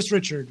 Chris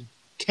Richard,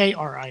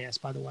 K-R-I-S,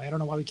 by the way. I don't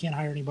know why we can't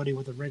hire anybody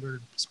with a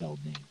regular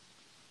spelled name.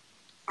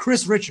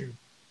 Chris Richard.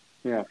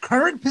 Yeah.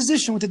 Current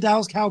position with the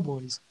Dallas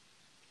Cowboys.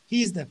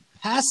 He's the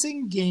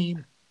passing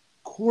game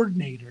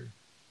coordinator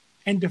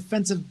and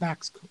defensive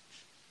backs coach.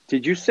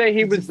 Did you say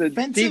he was the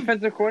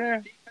defensive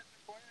coordinator?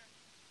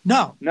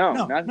 No,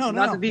 not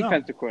the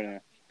defensive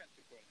coordinator.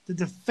 The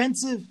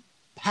defensive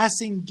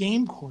passing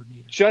game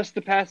coordinator. Just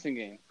the passing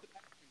game.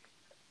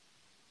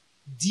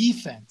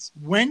 Defense.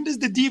 When does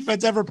the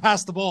defense ever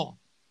pass the ball?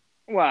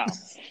 Wow.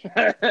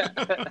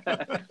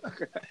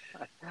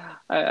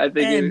 I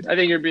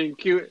think you're being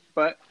cute,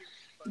 but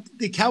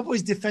the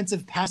Cowboys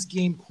defensive pass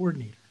game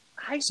coordinator.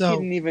 I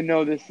didn't even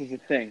know this is a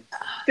thing.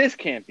 This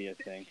can't be a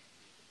thing.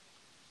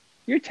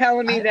 You're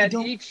telling me that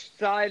each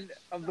side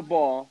of the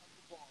ball,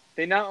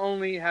 they not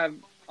only have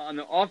on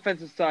the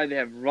offensive side, they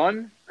have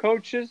run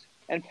coaches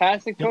and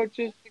passing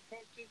coaches,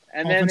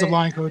 and offensive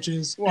line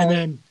coaches, and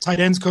then tight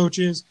ends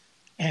coaches,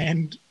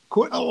 and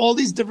all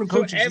these different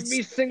coaches. So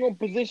every single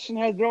position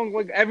has their own.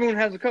 Like everyone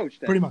has a coach.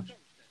 Then. Pretty much,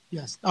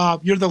 yes.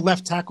 You're the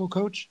left tackle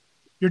coach.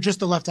 You're just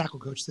the left tackle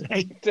coach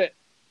today. That's it.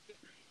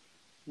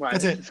 Wow,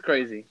 That's it. It's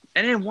crazy.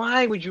 And then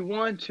why would you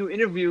want to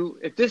interview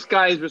if this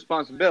guy's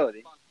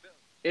responsibility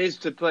is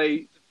to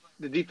play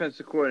the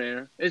defensive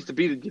coordinator, is to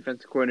be the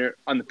defensive coordinator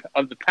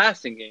of the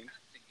passing game?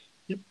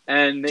 Yep.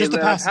 And they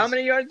let how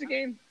many yards a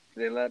game?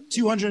 They let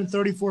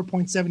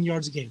 234.7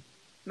 yards a game.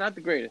 Not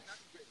the greatest.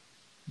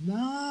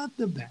 Not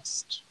the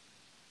best.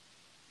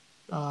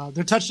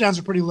 Their touchdowns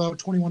are pretty low,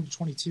 21 to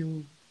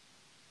 22.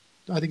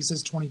 I think it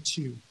says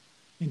 22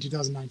 in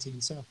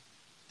 2019. So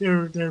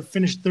they're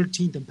finished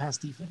 13th in pass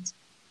defense,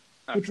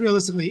 which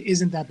realistically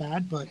isn't that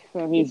bad. But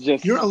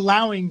you're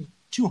allowing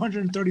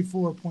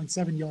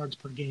 234.7 yards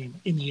per game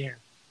in the air.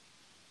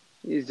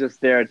 He's just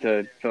there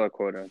to fill a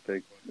quota.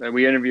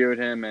 We interviewed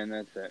him, and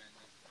that's it.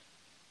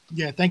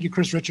 Yeah, thank you,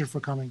 Chris Richard, for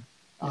coming.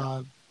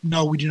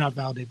 No, we do not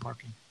validate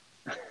parking.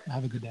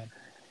 Have a good day.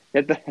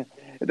 At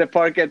the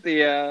park at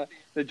the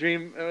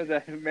Dream,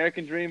 the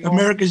American Dream. Mall?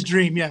 America's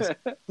Dream, yes.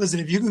 Listen,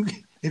 if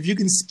you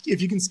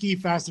can ski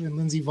faster than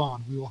Lindsey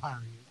Vonn, we will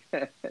hire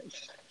you.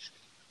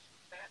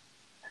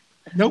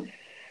 Nope.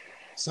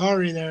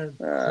 Sorry there,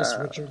 Chris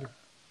Richard.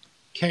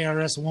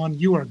 KRS-One,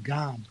 you are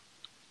gone.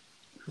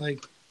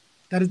 Like,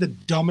 that is the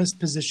dumbest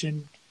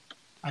position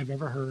I've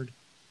ever heard.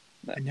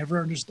 I never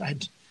understood. I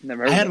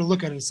had to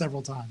look at it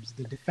several times.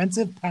 The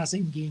defensive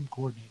passing game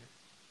coordinator.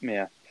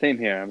 Yeah, same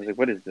here. I was like,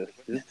 what is this?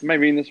 Am I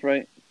reading this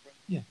right?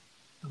 Yeah.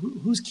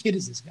 whose kid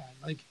is this guy?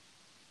 Like,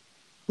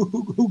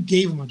 who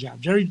gave him a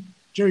job? Jerry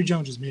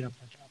Jones just made up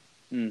that job.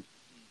 Mm.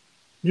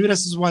 Maybe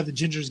this is why the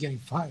Ginger is getting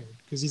fired,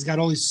 because he's got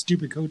all these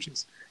stupid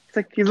coaches. It's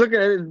like he's looking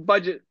at his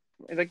budget.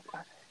 He's like,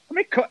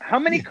 how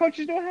many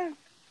coaches do I have?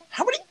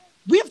 How many?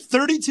 We have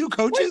 32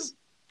 coaches.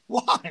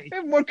 Why? We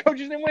have more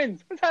coaches than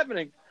wins. What's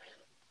happening?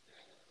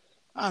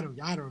 I don't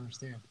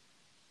understand.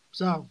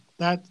 So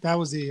that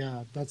was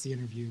that's the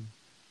interview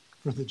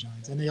for the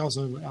Giants, and they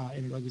also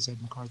like we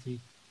said, McCarthy,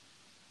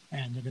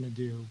 and they're gonna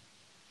do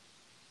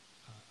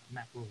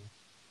Matt Rule.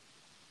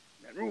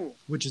 Matt Rule.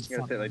 Which is You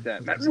gotta fun. say it like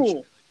that. Matt Position.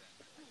 Rule.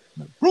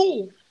 Matt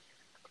Rule.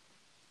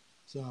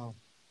 So,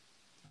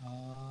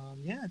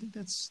 yeah, I think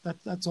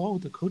that's all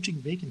with the coaching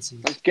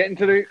vacancies. Let's get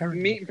into the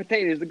Currently. meat and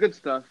potatoes, the good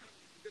stuff.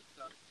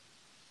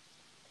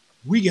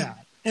 We got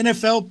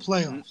NFL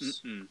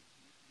playoffs. Mm-mm-mm.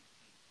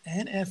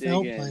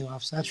 NFL Dig in.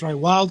 playoffs. That's right.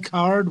 Wild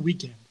card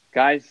weekend.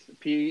 Guys,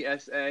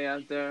 PSA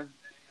out there,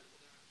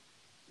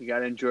 you got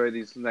to enjoy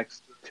these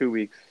next 2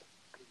 weeks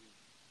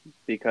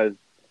because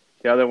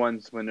the other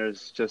ones, when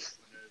there's just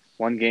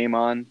one game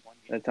on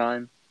at a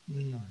time,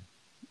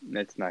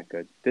 that's not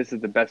good. This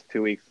is the best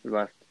 2 weeks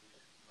left,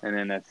 and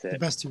then that's The it.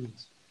 best 2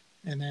 weeks,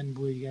 and then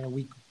we got a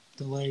week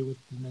delay and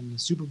then the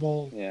Super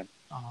Bowl, Yeah.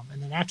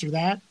 and then after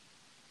that,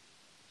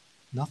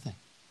 nothing.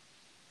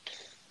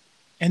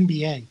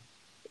 NBA.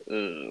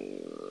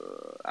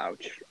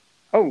 Ouch.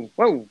 Oh,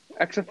 whoa,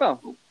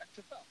 XFL.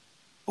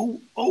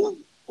 Oh!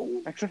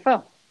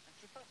 XFL.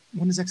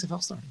 When is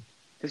XFL starting?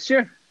 This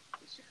year.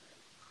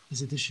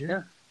 Is it this year?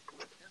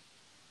 Yeah.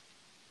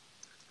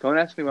 Don't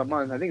ask me what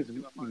month. I think it's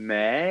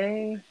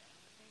May.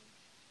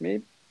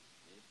 Maybe.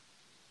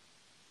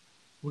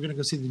 We're gonna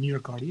go see the New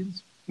York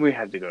Guardians. We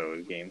had to go to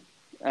a game.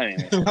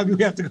 Anyway. I mean,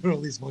 we have to go to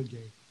at least one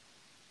game.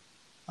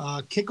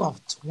 Kickoff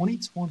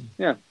 2020.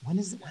 Yeah. When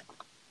is it?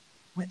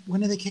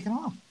 When are they kicking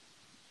off?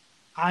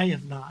 I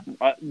have not.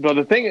 Well,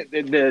 the thing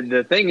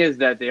is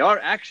that they are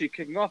actually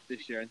kicking off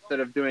this year instead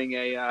of doing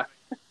a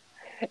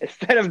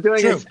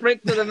True.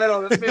 sprint to the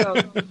middle of the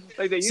field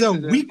like they used So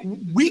to do.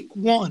 week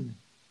one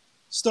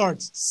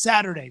starts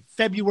Saturday,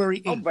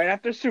 February 8th. Right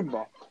after Super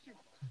Bowl.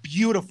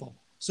 Beautiful.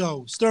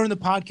 So Stirring the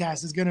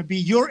Podcast is going to be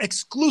your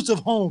exclusive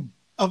home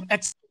of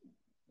X.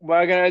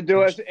 What we're gonna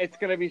do is it's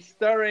gonna be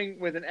stirring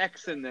with an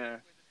X in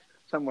there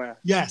somewhere.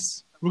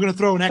 Yes, we're going to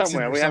throw an X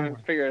Somewhere. in We there somewhere.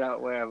 haven't figured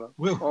out wherever.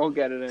 We'll- We'll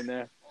get it in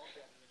there.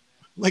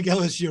 Like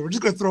LSU. We're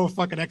just going to throw a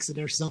fucking X in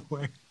there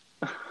somewhere.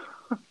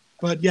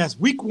 But yes,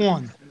 week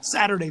one,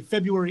 Saturday,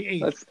 February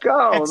 8th. Let's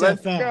go. Let's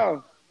XFL.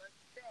 go.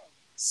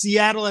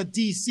 Seattle at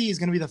DC is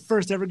going to be the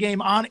first ever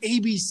game on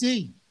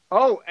ABC.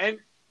 Oh, and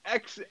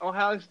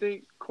Ohio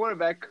State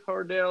quarterback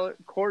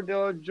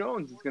Cordell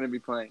Jones is going to be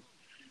playing.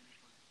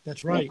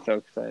 That's right. I'm so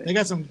excited. They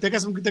got some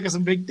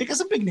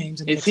big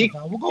names in the Is he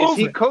XFL. We'll go over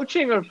he it.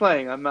 coaching or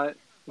playing? I'm not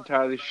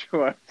entirely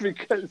sure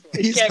because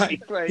he He's, can't be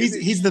playing.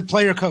 he's the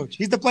player coach.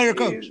 He's the player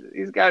coach.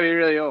 He's got to be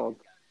really old.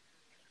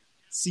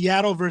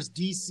 Seattle versus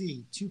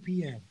DC, 2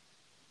 p.m.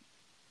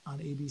 on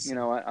ABC. You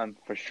know what? I'm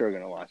for sure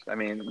going to watch. I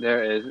mean,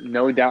 there is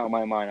no doubt in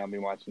my mind I'll be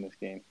watching this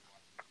game.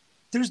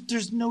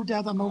 There's no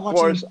doubt that I'm going to Of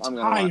watch course, the I'm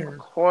going to entire watch. Of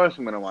course,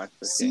 I'm going to watch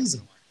this game.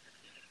 season.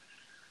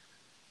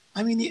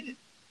 I mean,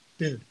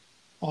 dude,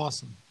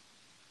 awesome.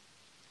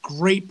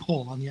 Great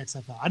pull on the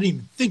XFL. I didn't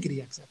even think of the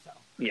XFL.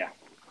 Yeah.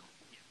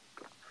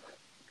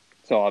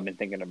 That's all I've been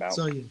thinking about.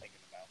 So you.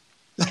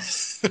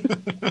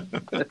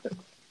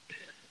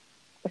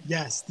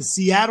 Yes, the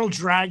Seattle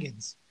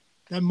Dragons.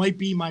 That might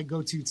be my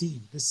go-to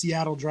team, the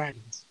Seattle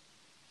Dragons.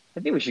 I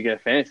think we should get a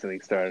fantasy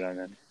league started on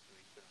that.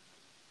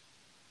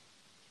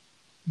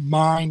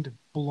 Mind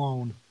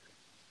blown.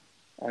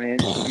 I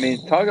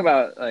mean, talk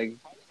about like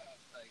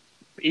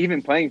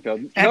even playing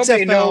field.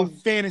 Nobody XFL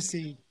knows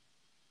Fantasy,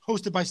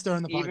 hosted by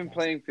Stirring the Podcast. even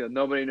playing field.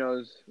 Nobody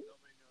knows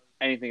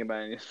anything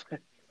about any of this.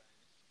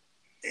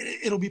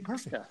 It'll be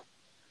perfect. Yeah.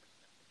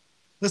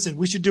 Listen,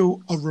 we should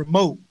do a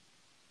remote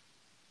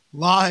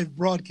live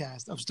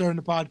broadcast of Stirring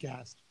the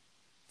Podcast,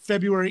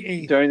 February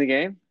 8th, During the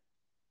game?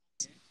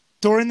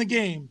 during the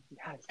game,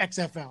 Yes.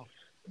 XFL.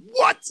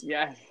 What?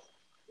 Yes.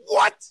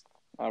 What?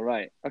 All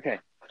right. Okay.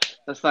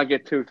 Let's not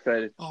get too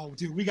excited. Oh,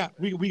 dude, we got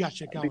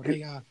shit going.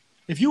 Hey,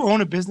 if you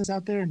own a business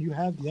out there and you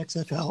have the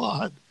XFL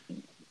on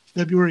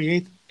February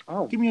 8th,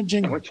 Oh, give me a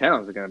jingle. what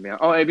channel is it going to be on?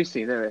 Oh,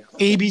 ABC. There it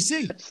is.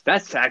 ABC.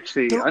 That's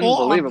actually They're all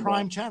on unbelievable.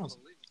 prime channels.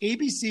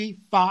 ABC,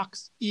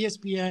 Fox,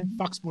 ESPN,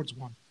 Fox Sports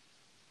 1.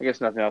 I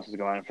guess nothing else is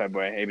going on in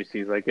February.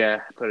 ABC's like, yeah,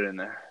 put it in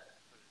there.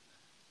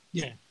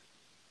 Yeah.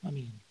 I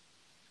mean,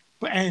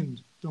 and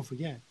don't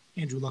forget,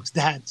 Andrew Luck's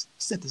dad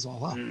set this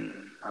all up.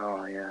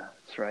 Oh, yeah.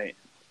 That's right.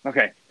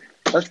 Okay.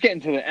 Let's get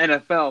into the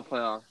NFL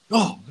playoffs.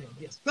 Oh, man,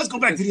 yes. Let's go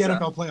back to the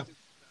NFL playoff.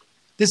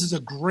 This is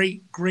a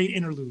great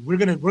interlude. We're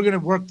gonna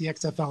work the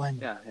XFL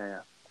angle. Yeah.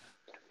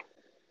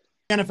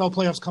 NFL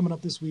playoffs coming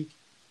up this week.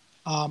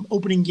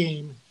 Opening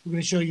game. We're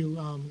gonna show you. We're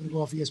gonna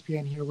go off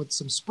ESPN here with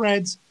some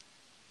spreads.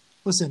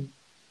 Listen,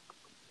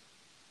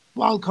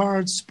 wild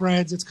cards,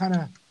 spreads. It's kind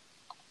of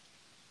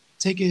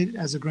take it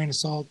as a grain of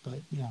salt, but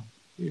you know,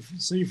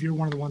 if you're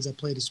one of the ones that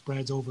play the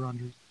spreads over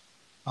under,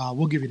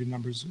 We'll give you the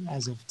numbers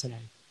as of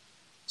today.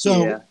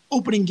 So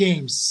opening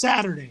game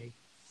Saturday,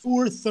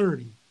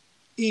 4:30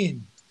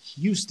 in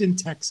Houston,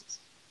 Texas.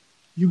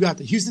 You got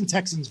the Houston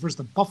Texans versus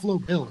the Buffalo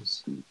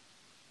Bills.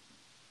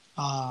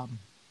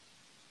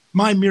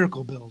 My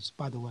Miracle Bills,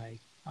 by the way.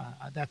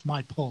 That's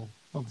my pull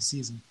of the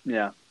season.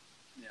 Yeah.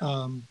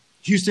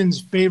 Houston's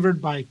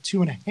favored by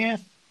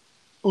 2.5,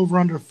 over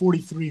under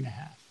 43.5.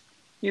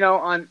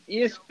 On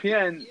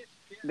ESPN,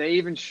 they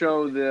even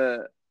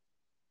show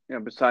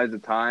besides the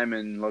time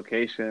and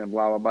location and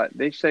blah, blah, blah,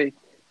 they say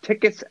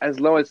tickets as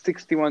low as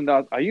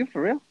 $61. Are you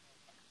for real?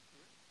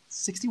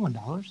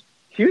 $61?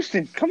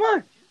 Houston, come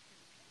on.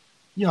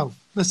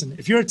 Listen,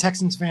 if you're a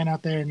Texans fan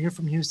out there and you're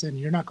from Houston and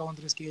you're not going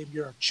to this game,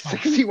 you're a chump.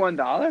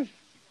 $61?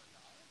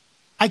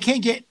 I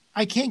can't get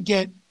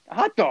a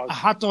hot dog. A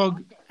hot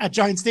dog at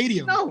Giant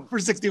Stadium for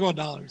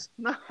 $61.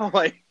 No,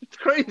 it's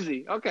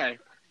crazy. Okay.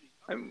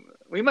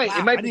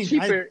 It might be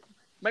cheaper.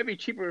 Might be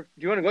cheaper. Do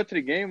you want to go to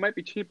the game? It might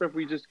be cheaper if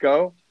we just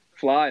go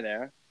fly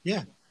there.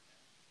 Yeah.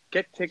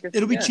 Get tickets.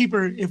 It'll be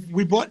cheaper if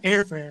we bought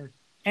airfare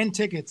and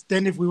tickets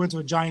than if we went to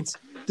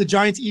the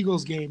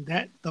Giants-Eagles game,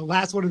 the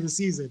last one of the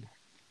season.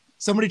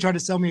 Somebody tried to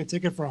sell me a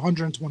ticket for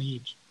 $120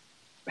 each.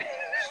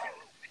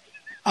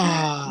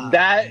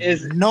 That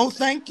is no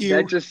thank you.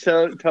 That just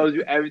tells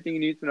you everything you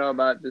need to know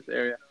about this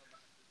area.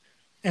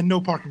 And no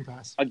parking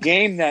pass. A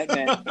game that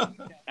meant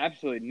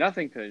absolutely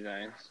nothing to the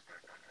Giants.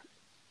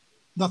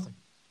 Nothing.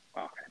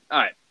 Okay. All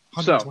right.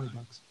 $120.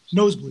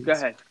 Nosebleeds. Go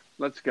ahead.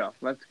 Let's go.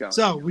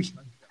 So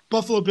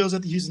Buffalo Bills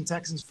at the Houston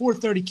Texans,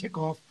 4:30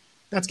 kickoff.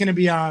 That's going to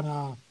be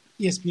on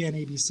ESPN,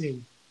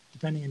 ABC,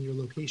 depending on your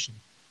location.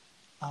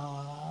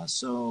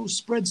 So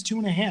spreads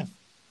 2.5.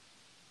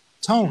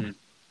 Tone,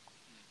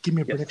 give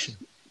me a prediction.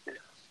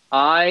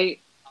 I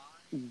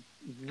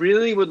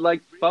really would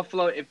like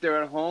Buffalo if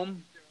they're at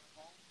home,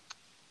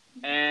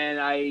 and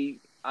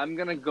I'm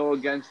gonna go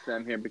against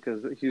them here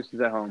because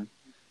Houston's at home.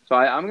 So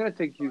I'm gonna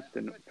take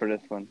Houston for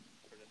this one.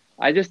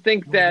 I just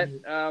think that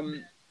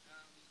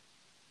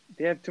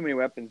they have too many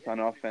weapons on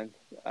offense.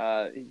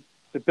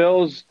 The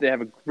Bills, they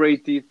have a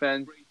great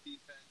defense,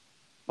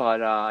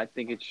 but I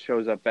think it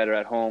shows up better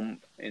at home,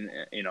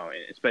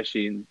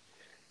 especially in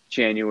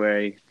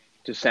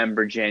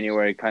December,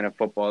 January kind of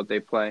football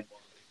they play.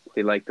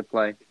 They like to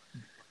play.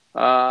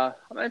 I'm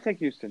going to take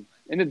Houston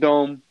in the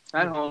Dome,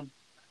 at home.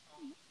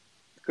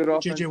 Good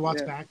offense. J.J.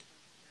 Watt's back.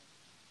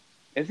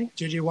 Is he?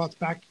 J.J. Watt's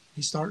back.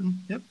 He's starting.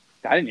 Yep.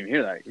 I didn't even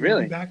hear that.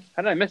 Really? Back.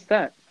 How did I miss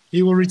that?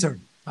 He will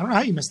return. I don't know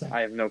how you missed that.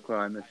 I have no clue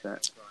I missed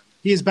that.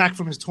 He is back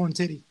from his torn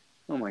titty.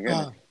 Oh, my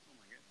goodness.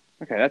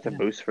 Okay, that's a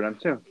boost for them,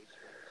 too.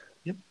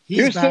 Yep.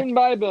 Houston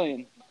by $1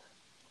 billion.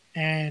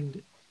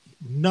 And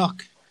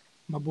Nuck,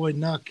 my boy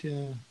Nuck,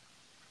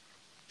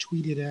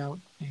 tweeted out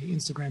an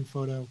Instagram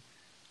photo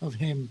of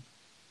him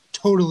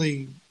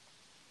totally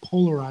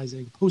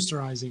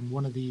posterizing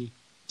one of the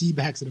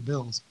D-backs of the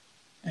Bills,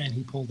 and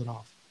he pulled it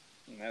off.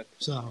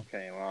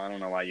 Okay, well, I don't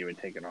know why you would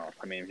take it off.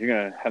 I mean, if you're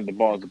going to have the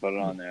balls to put it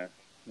on there.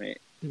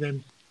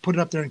 Then put it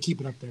up there and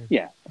keep it up there.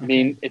 Yeah. I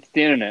mean, it's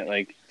the internet.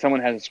 Like,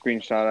 someone has a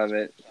screenshot of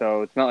it,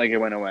 so it's not like it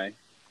went away.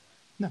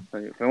 No.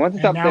 But once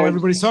it's and up now there,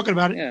 everybody's talking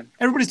about it. Yeah.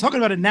 Everybody's talking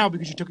about it now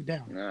because you took it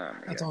down.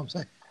 That's all I'm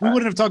saying. We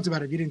wouldn't have talked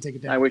about it if you didn't take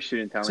it down. I wish you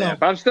didn't tell me that.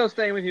 But I'm still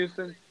staying with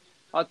Houston.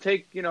 I'll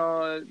take,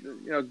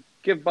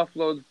 give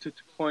Buffalo 2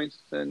 points,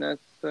 and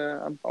that's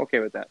I'm okay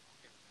with that.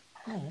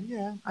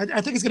 Yeah.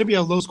 I think it's going to be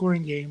a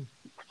low-scoring game.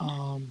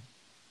 I'm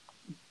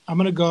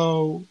going to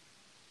go.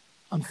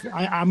 I'm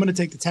going to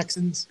take the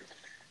Texans.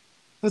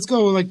 Let's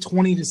go like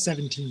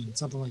 20-17,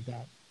 something like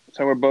that.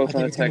 So we're both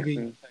on the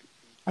Texans.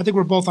 I think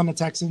we're both on the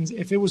Texans.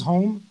 If it was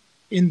home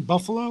in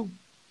Buffalo,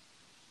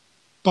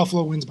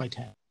 Buffalo wins by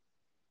 10.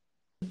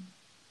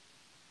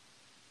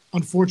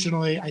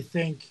 Unfortunately, I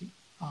think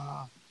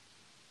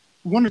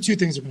one or two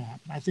things are going to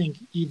happen. I think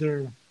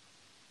either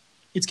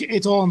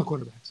it's all on the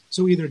quarterbacks.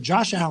 So either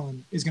Josh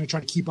Allen is going to try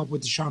to keep up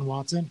with Deshaun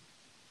Watson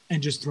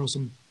and just throw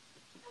some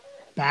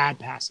bad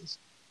passes,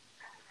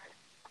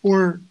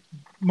 or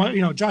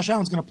Josh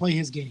Allen's going to play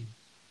his game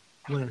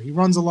where he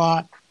runs a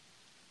lot,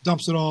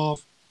 dumps it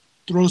off,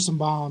 throws some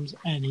bombs,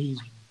 and he's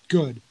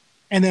good.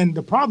 And then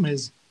the problem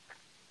is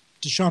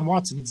Deshaun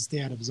Watson needs to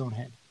stay out of his own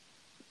head.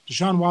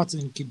 Deshaun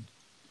Watson could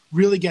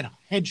really get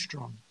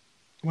headstrong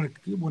when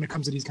it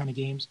comes to these kind of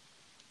games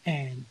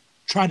and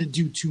try to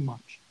do too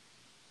much.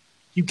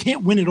 You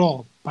can't win it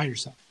all by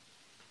yourself.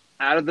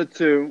 Out of the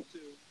two,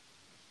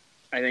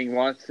 I think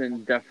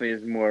Watson definitely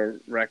is more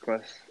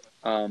reckless.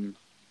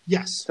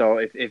 Yes. So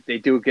if they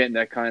do get in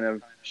that kind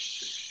of,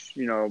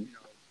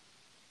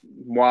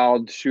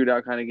 wild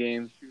shootout kind of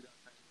game,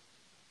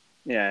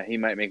 yeah, he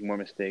might make more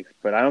mistakes.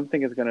 But I don't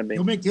think it's going to be.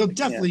 He'll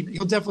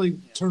definitely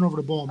turn over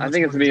the ball. I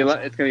think it's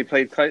going to be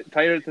played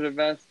tighter to the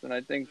vest, and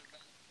I think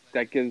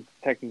that gives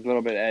Texans a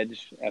little bit of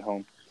edge at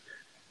home.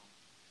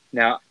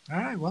 Now, all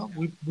right. Well,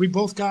 we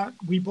both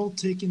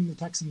taken the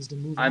Texans to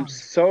move on. I'm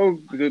so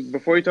good.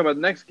 Before you talk about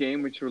the next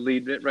game, which will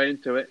lead right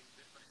into it,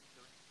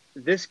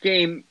 this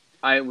game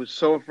I was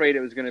so afraid it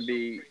was going to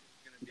be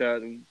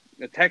the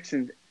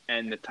Texans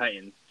and the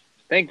Titans.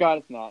 Thank God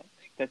it's not.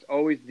 That's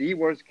always the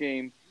worst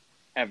game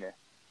ever.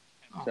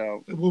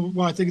 So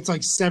Well, I think it's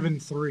like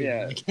 7-3.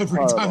 yeah, Like every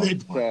horrible. time they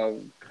play.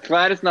 So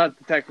glad it's not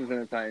the Texans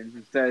and the Titans.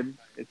 Instead,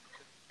 it's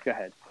go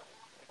ahead.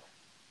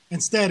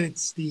 Instead,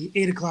 it's the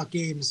 8:00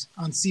 games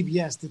on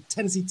CBS. The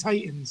Tennessee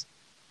Titans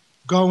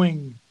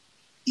going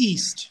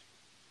east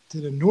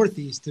to the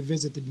Northeast to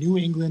visit the New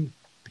England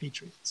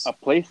Patriots. A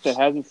place that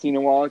hasn't seen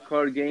a wild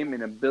card game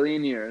in a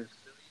billion years.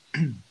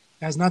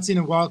 Has not seen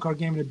a wild card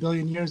game in a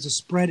billion years. The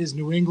spread is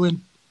New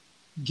England,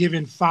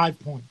 given 5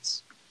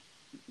 points.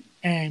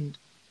 And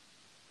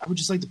I would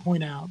just like to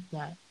point out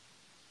that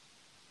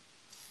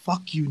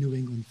fuck you, New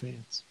England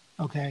fans.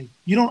 Okay?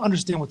 You don't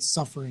understand what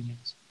suffering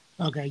is.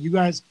 Okay? You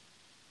guys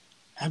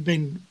have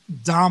been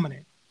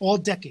dominant all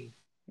decade.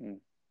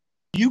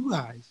 You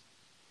guys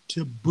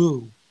to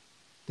boo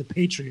the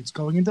Patriots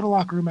going into the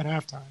locker room at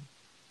halftime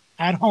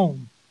at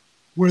home,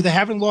 where they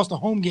haven't lost a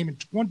home game in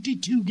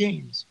 22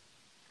 games.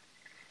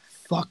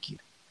 Fuck you.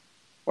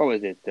 What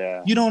was it?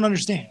 You don't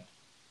understand.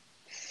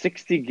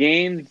 60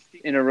 games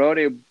in a row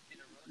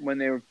when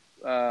they were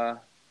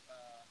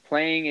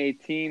playing a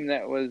team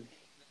that was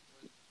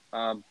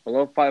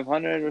below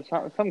 500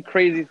 or some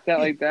crazy stat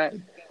like that.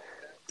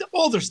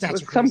 All their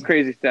stats are crazy. Some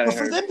crazy stat. But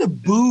for them to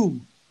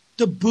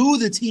boo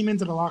the team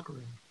into the locker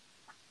room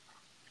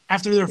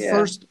after their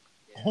first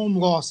home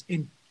loss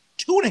in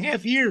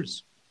 2.5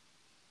 years.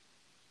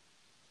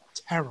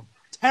 Terrible.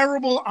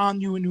 Terrible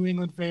on you, New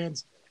England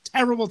fans.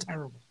 Terrible,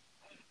 terrible.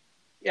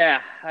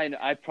 Yeah,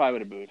 I probably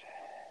would have booed.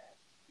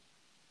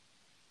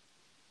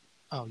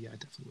 Oh, yeah, I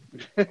definitely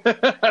would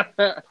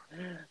have.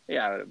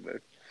 Yeah, I would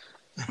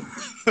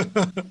have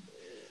booed.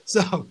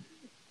 So,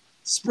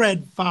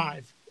 spread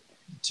 5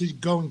 to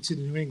going to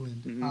New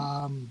England.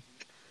 Mm-hmm.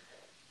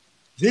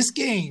 This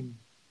game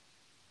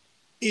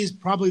is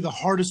probably the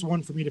hardest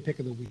one for me to pick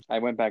of the week. I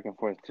went back and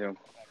forth, too.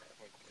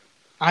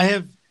 I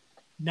have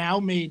now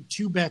made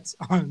 2 bets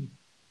on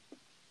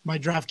my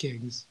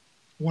DraftKings,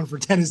 one for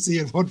Tennessee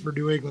and one for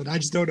New England. I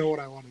just don't know what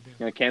I want to do. You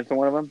going to cancel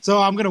one of them? So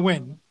I'm going to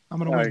win. I'm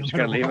going to win. You're just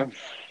going to leave them?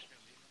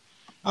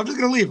 I'm just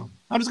going to leave them.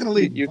 I'm just going to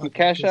leave them. You can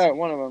cash out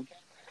one of them.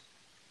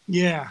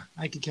 Yeah,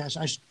 I could cash.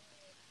 I'm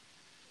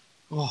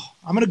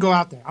going to go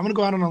out there. I'm going to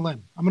go out on a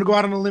limb. I'm going to go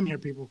out on a limb here,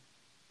 people.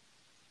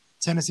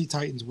 Tennessee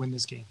Titans win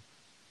this game.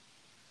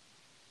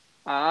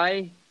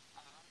 I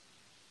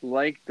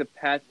like the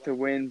Pats to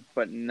win,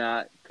 but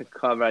not to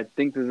cover. I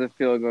think this is a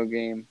field goal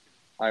game.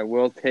 I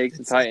will take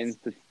the Titans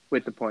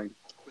with the points.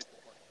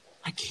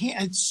 I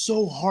can't. It's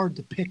so hard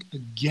to pick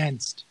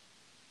against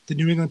the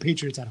New England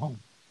Patriots at home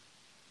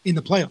in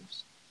the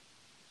playoffs.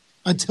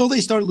 Until they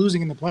start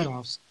losing in the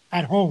playoffs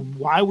at home,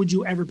 why would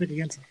you ever pick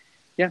against them?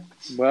 Yeah,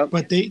 well,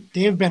 but they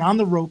have been on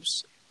the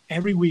ropes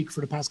every week for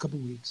the past couple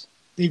of weeks.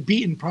 They've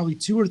beaten probably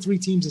 2 or 3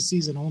 teams this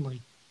season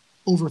only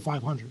over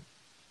 500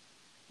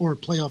 or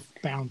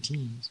playoff-bound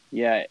teams.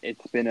 Yeah,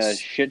 it's been a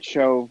shit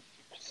show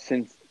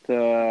since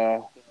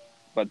the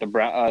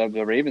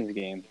Ravens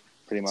game,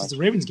 pretty much. Since the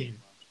Ravens game.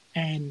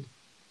 And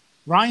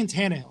Ryan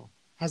Tannehill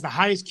has the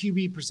highest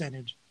QB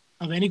percentage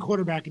of any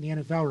quarterback in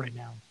the NFL right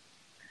now.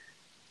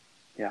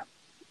 Yeah.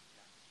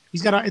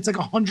 He's got it's like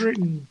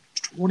 120.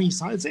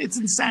 It's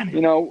insanity.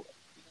 You know,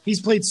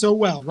 he's played so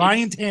well.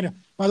 Ryan Tannehill,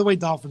 by the way,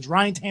 Dolphins,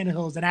 Ryan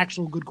Tannehill is an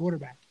actual good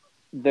quarterback.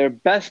 Their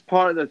best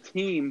part of the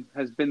team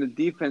has been the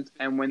defense,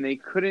 and when they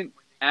couldn't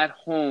at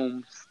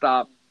home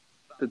stop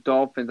the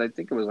Dolphins, I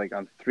think it was like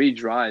on 3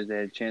 drives they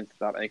had a chance to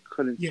stop. They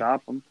couldn't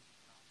stop them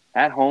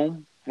at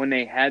home when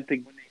they had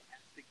to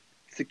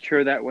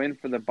secure that win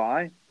for the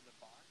bye.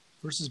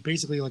 Versus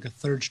basically like a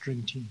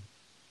third-string team.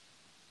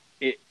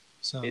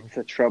 It's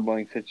a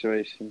troubling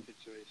situation.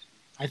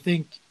 I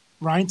think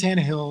Ryan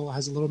Tannehill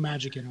has a little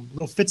magic in him, a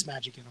little Fitz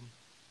magic in him.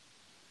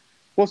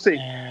 We'll see.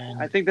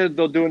 And I think that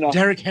they'll do enough.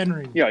 Derrick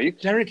Henry. Yeah,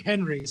 Derrick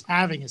Henry is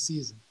having a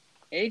season.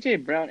 A.J.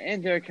 Brown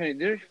and Derrick Henry,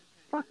 they're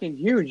fucking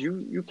huge.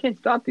 You can't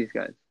stop these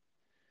guys.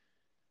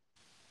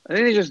 I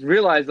think they just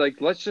realized,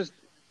 like, let's just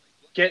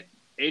get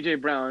A.J.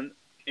 Brown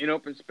in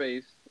open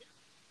space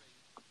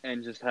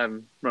and just have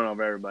him run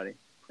over everybody.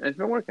 And it's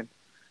been working.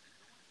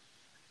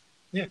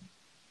 Yeah.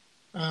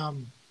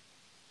 Some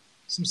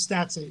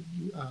stats that,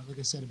 like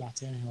I said, about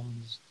Tannehill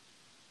is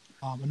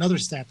another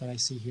stat that I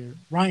see here.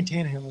 Ryan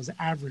Tannehill has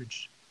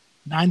averaged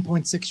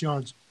 9.6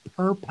 yards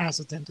per pass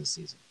attempt this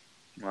season.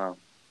 Wow.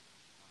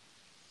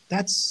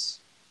 That's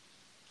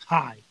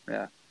high.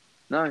 Yeah.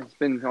 No, it's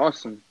been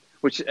awesome,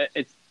 which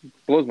it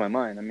blows my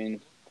mind. I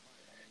mean,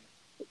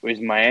 was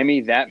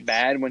Miami that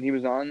bad when he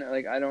was on?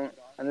 Like, I don't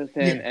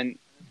understand. Yeah. And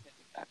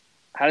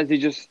how does he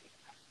just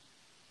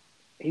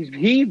 –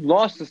 he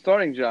lost the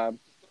starting job.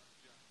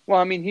 Well,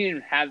 I mean, he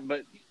didn't have –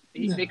 but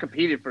they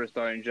competed for a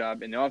starting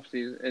job in the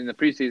offseason, in the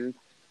preseason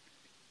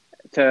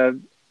to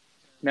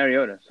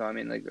Mariota. So, I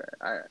mean, like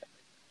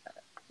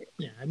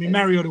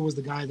Mariota was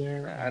the guy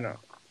there. I don't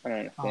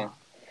understand.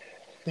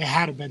 They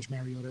had to bench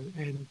Mariota,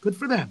 and good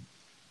for them.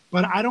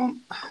 But I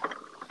don't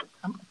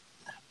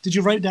did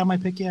you write down my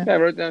pick yet? Yeah, I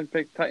wrote down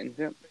pick Titans,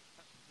 yeah.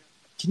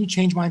 Can you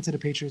change mine to the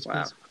Patriots,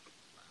 please?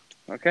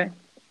 Wow. Okay.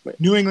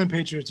 New England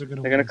Patriots are going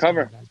to They're win. gonna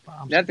cover. Guys,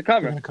 but They have to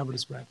cover. They're going to cover the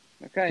spread.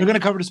 Okay. They're going to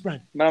cover the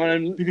spread. But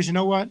I'm gonna. Because you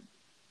know what?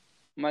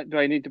 Do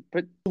I need to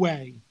put?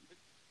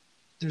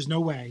 There's no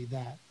way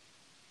that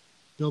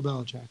Bill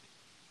Belichick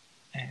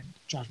and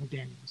Josh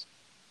McDaniels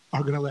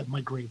are going to let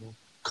Mike Grable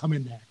come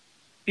in there,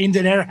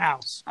 into their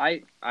house.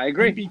 I and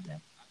agree. beat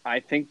them. I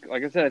think,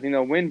 like I said, I think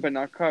they'll win, but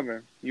not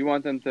cover. You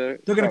want them to.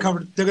 They're going to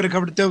cover. They're going to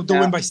cover. They'll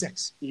Now, win by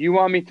 6. You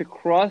want me to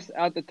cross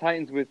out the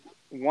Titans with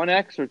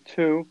 1X or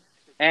 2?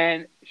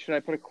 And should I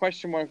put a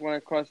question mark when I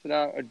cross it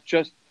out, or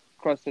just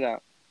cross it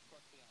out?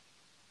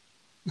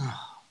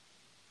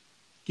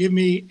 Give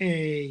me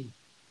a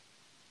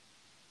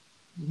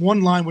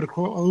one line with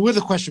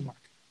a question mark,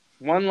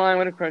 One line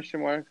with a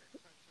question mark,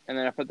 and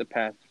then I put the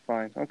Pats.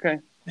 Fine. Okay.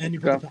 and you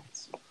Go. put the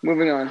Pats.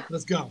 Moving on.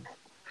 Let's go.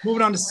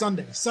 Moving on to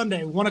Sunday.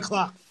 Sunday,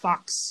 1:00,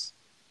 Fox.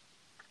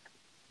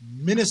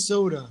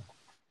 Minnesota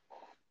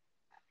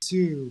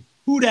to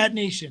Who Dat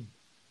Nation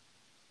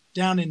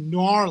down in New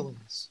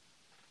Orleans.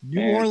 New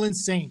Man.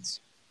 Orleans Saints.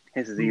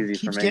 This is Who easy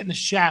keeps for me. getting the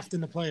shaft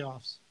in the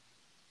playoffs.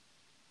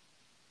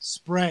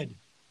 Spread.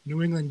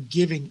 New England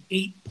giving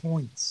 8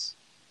 points.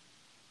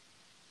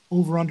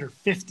 Over under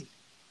 50.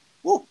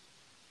 Woo.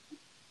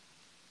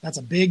 That's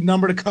a big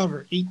number to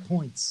cover. 8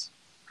 points.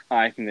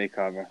 I think they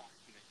cover.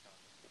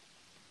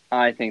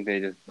 I think they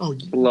just Oh,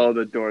 blow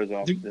the doors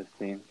off They- this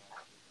team.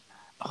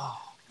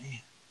 oh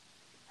man.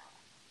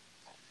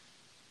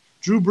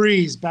 Drew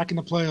Brees back in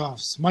the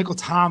playoffs. Michael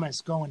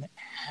Thomas going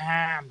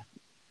ham.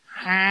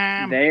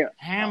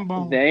 Ham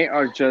bone. They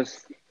are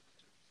just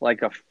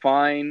like a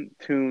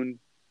fine-tuned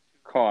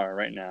car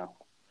right now.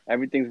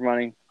 Everything's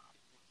running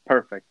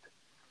perfect.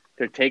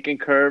 They're taking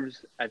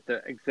curves at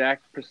the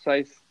exact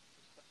precise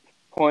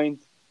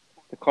points.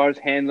 The car's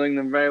handling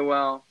them very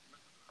well.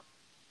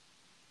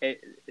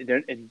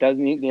 It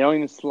doesn't. They don't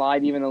even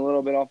slide even a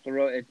little bit off the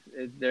road.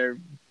 They're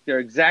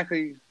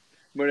exactly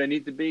where they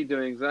need to be,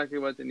 doing exactly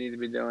what they need to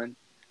be doing.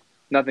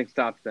 Nothing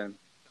stops them.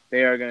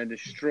 They are going to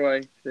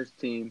destroy this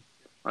team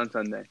on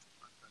Sunday.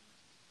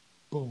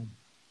 Boom.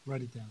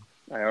 Write it down.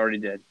 I already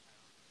did.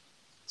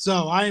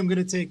 So I am going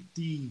to take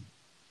the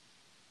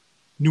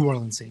New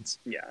Orleans Saints.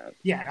 Yeah.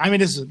 Yeah, I mean,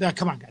 this is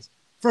come on, guys.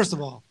 First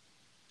of all,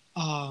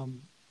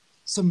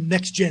 some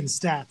next gen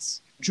stats.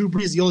 Drew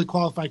Brees is the only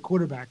qualified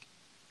quarterback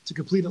to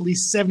complete at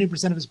least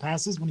 70% of his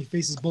passes when he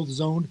faces both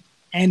zone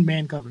and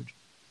man coverage.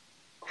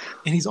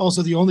 And he's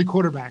also the only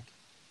quarterback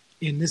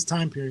in this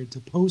time period to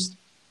post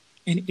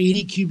an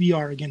 80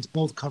 QBR against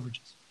both coverages.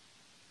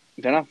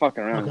 They're not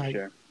fucking around Okay. this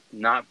year.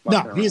 Not fucking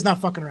No, around. he is not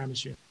fucking around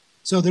this year.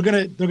 So they're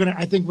gonna.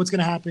 I think what's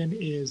gonna happen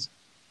is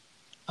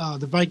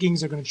the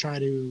Vikings are gonna try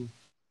to,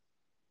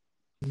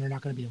 and they're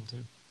not gonna be able to,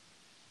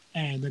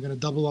 and they're gonna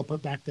double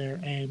up back there,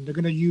 and they're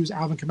gonna use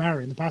Alvin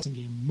Kamara in the passing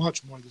game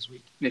much more this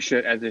week. They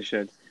should, as they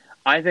should.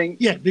 I think.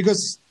 Yeah,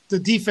 because the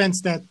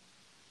defense that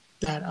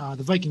the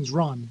Vikings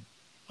run,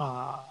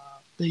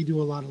 they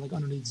do a lot of like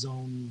underneath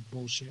zone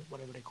bullshit,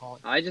 whatever they call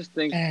it. I just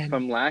think And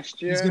from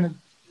last year, He's gonna.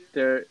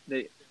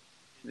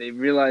 they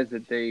realized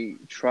that they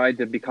tried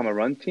to become a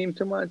run team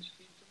too much,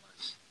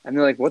 and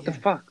they're like, "What the Yeah.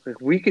 fuck? Like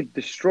we could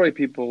destroy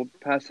people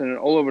passing it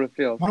all over the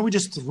field." Why don't we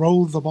just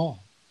throw the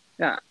ball?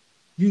 Yeah,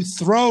 You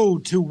throw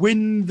to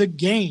win the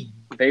game.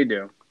 they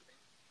do.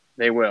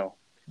 They will.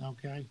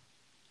 Okay.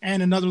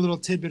 And another little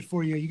tidbit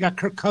for you. You got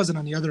Kirk Cousin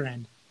on the other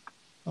end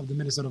of the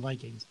Minnesota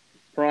Vikings.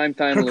 Prime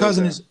time. Kirk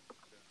Cousin loser.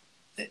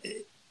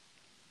 is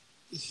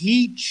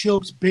he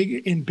chokes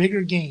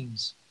bigger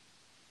games.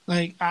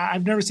 Like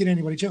I've never seen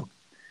anybody choke.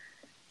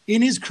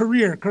 In his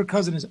career, Kirk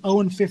Cousin is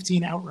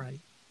 0-15 outright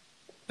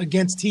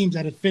against teams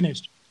that have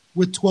finished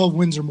with 12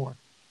 wins or more.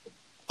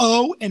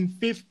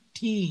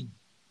 0-15.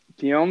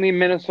 The only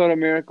Minnesota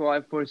miracle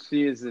I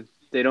foresee is if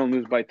they don't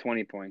lose by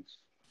 20 points.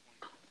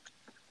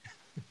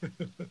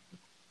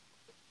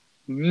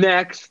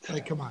 Next.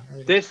 Like, come on.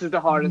 This is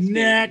the hardest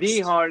Next.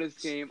 game. The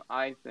hardest game,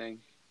 I think.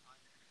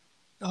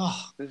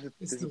 Oh, This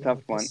it's is the a tough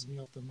one one. that pisses me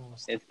off the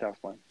most. It's a tough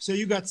one. So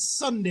you got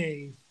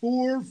Sunday,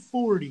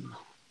 4:40,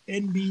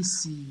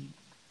 NBC.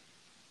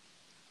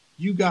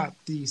 You got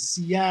the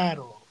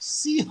Seattle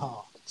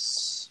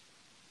Seahawks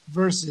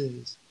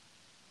versus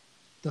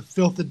the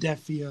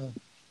Philadelphia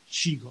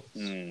Eagles.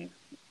 Mm.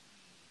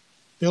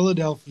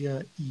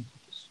 Philadelphia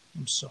Eagles.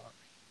 I'm sorry.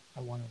 I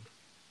want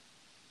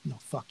to. No,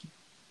 fuck you.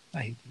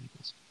 I hate the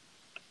Eagles.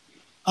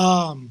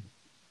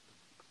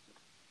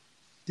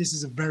 This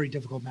is a very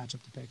difficult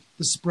matchup to pick.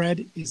 The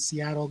spread is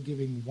Seattle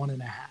giving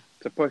 1.5.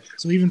 It's a push.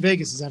 So even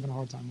Vegas is having a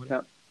hard time with it.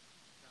 Yep.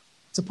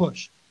 It's a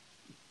push.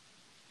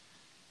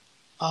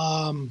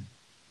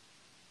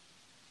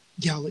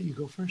 Yeah, I'll let you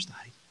go first.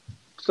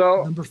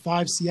 So, Number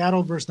 5,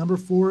 Seattle versus number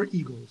 4,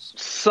 Eagles.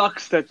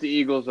 sucks that the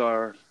Eagles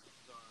are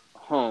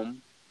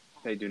home.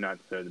 They do not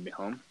deserve to be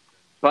home.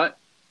 But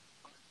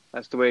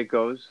that's the way it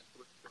goes.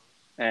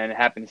 And it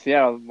happened in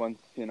Seattle once,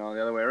 the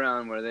other way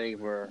around, where they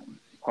were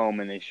home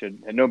and they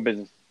had no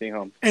business being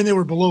home. And they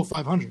were below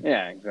 500.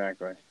 Yeah,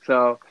 exactly.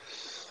 So,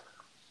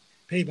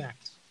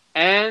 Paybacks.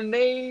 and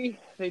they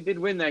did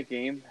win that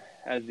game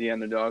as the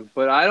underdog,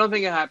 but I don't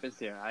think it happens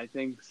here. I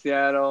think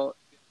Seattle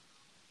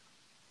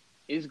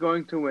is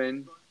going to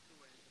win.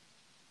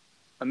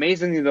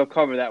 Amazingly, they'll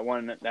cover that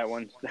one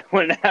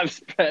and a half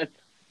spread.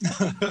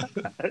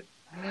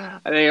 I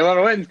think a lot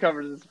of wins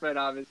covers the spread,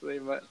 obviously,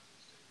 but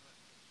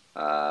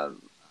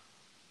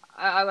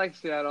I like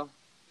Seattle.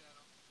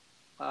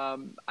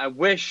 I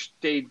wish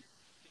they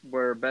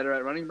were better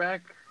at running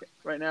back.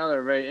 Right now,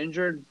 they're very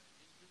injured,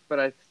 but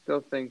I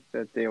still think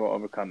that they will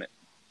overcome it.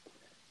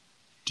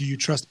 Do you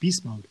trust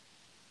beast mode?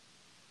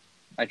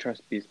 I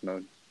trust beast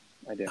mode.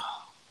 I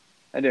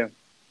do.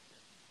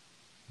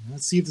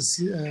 Let's see if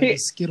the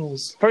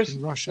Skittles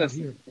can rush out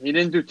here. He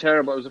didn't do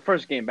terrible. It was the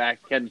first game back.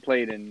 He hadn't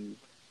played in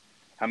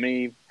how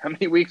many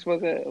weeks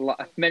was it?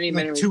 Many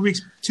weeks. 2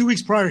 weeks. 2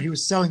 weeks prior, he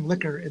was selling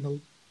liquor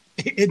in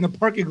the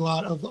parking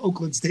lot of the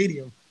Oakland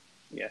Stadium.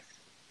 Yes,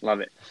 love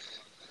it.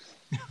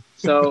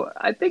 So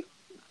I think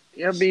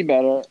it'll be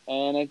better,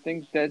 and I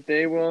think that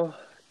they will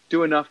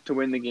do enough to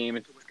win the game.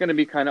 It's going to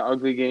be kind of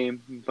ugly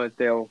game, but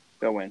they'll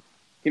win.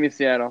 Give me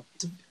Seattle.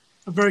 It's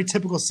a very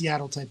typical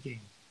Seattle type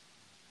game.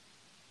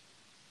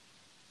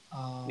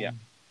 Yeah.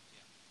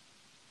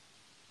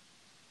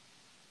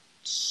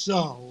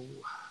 So,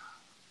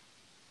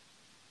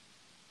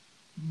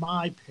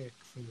 my pick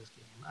for this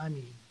game, I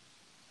mean,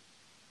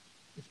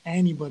 if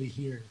anybody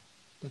here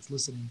that's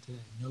listening today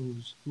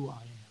knows who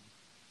I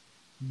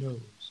am,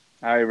 knows.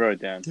 I already wrote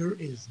it down. There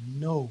is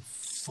no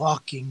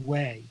fucking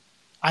way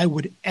I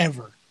would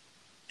ever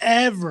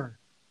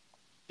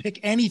pick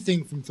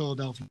anything from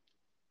Philadelphia.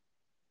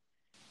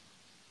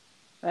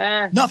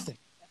 Nothing.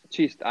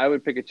 I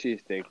would pick a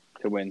cheesesteak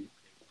to win.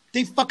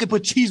 They fucking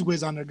put Cheese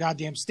Whiz on their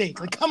goddamn steak.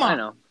 Like, come on. I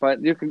know,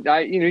 but you can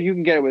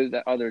get it with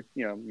other,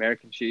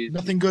 American cheese.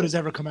 Nothing good has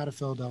ever come out of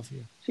Philadelphia.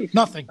 Cheesesteak.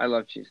 Nothing. I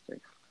love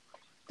cheesesteaks.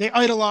 They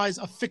idolize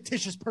a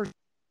fictitious person.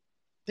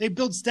 They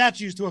build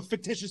statues to a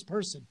fictitious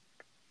person.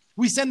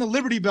 We send the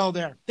Liberty Bell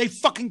there. They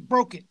fucking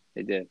broke it.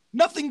 They did.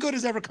 Nothing good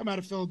has ever come out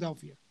of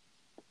Philadelphia.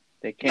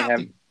 They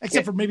can't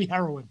except for maybe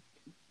heroin.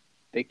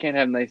 They can't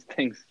have nice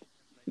things.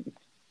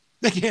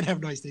 They can't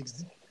have nice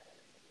things.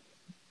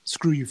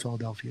 Screw you,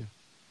 Philadelphia.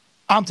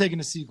 I'm taking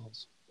the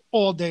Seagulls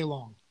all day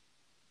long.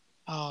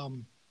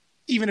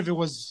 Even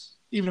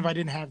if I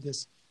didn't have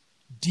this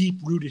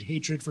deep-rooted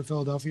hatred for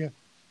Philadelphia,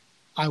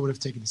 I would have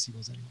taken the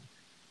Seagulls anyway.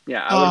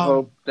 Yeah, I would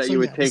hope that you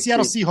would take the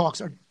Seattle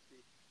Seahawks are.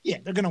 Yeah,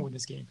 they're going to win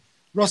this game.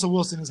 Russell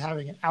Wilson is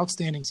having an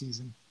outstanding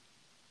season,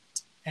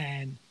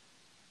 and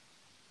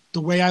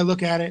the way I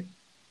look at it,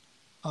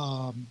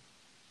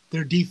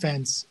 their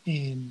defense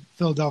in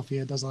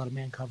Philadelphia does a lot of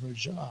man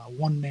coverage,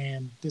 one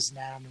man, this and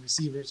that on the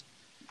receivers.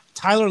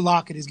 Tyler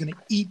Lockett is going to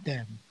eat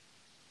their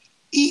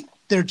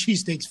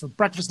cheesesteaks for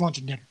breakfast, lunch,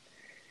 and dinner.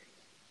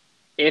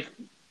 If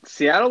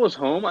Seattle was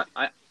home,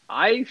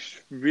 I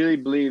really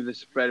believe the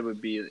spread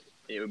would be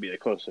like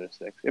closer to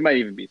 6. It might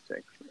even be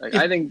 6.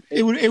 I think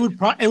it would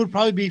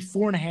probably be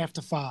 4.5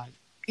 to 5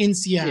 in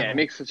Seattle. Yeah, it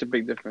makes such a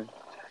big difference.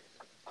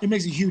 It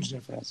makes a huge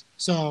difference.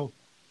 So,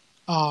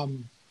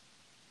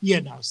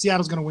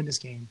 Seattle's going to win this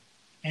game,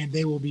 and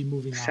they will be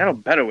moving on. Seattle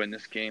better win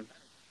this game.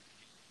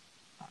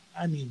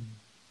 I mean,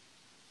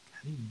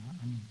 I don't know.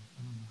 How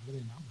do they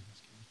not win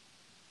this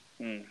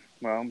game?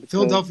 Well,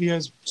 Philadelphia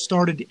has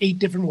started 8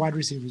 different wide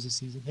receivers this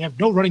season. They have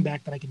no running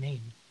back that I can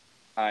name.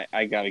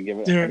 I gotta give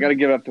it. I gotta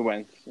give it up to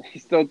Wentz. He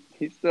still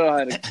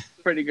had a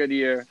pretty good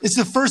year. It's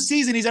the first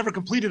season he's ever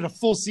completed a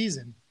full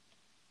season.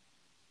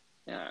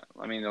 Yeah,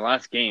 I mean, the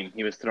last game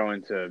he was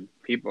throwing to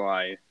people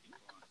I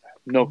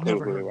no clue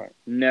who they were.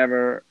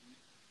 Never.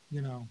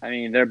 I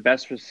mean, their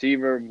best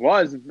receiver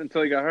was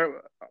until he got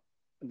hurt.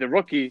 The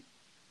rookie,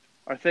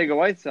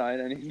 Arcega-Whiteside,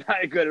 and he's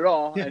not good at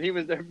all. Yeah. And he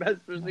was their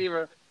best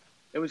receiver.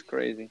 It was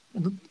crazy.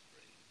 And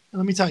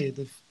let me tell you,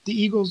 the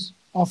Eagles'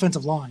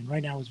 offensive line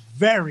right now is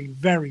very,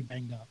 very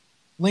banged up.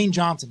 Lane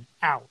Johnson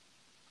out.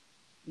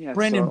 Yeah,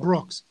 Brandon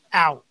Brooks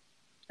out.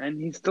 And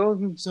he still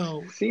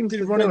seems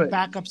to running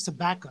backups to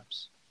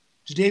backups.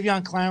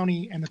 Jadeveon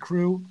Clowney and the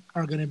crew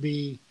are going to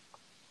be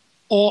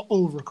all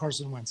over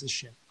Carson Wentz's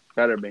shit.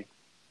 Better be.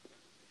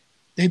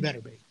 They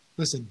better be.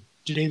 Listen,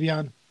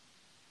 Jadeveon,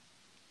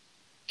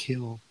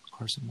 kill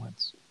Carson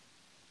Wentz.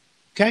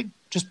 Okay?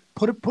 Just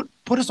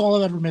put us all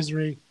out of our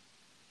misery.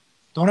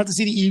 Don't have to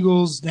see the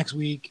Eagles next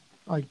week.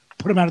 Like,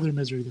 put them out of their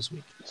misery this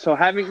week. So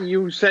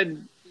you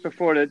said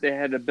before that they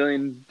had a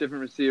billion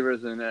different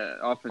receivers and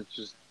offense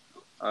just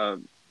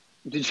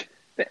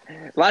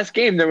last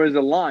game there was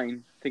a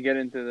line to get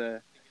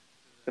into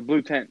the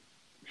blue tent.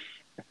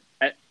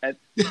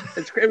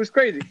 It was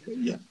crazy.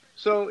 Yeah.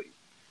 So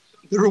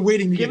they were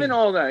waiting. Given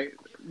all that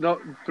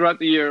throughout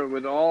the year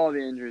with all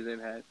the injuries they've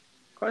had,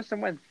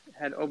 Carson Wentz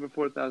had over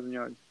 4,000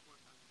 yards.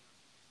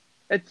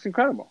 It's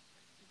incredible.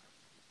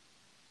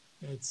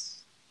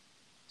 It's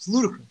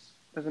ludicrous.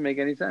 Doesn't make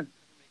any sense.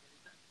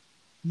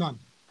 None.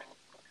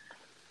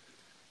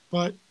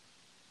 But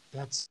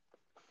that's.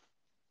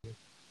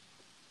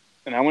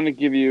 And I want to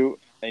give you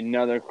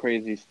another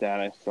crazy stat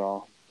I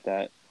saw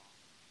that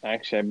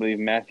actually I believe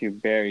Matthew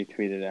Berry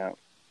tweeted out.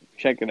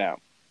 Check it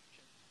out.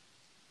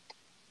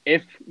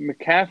 If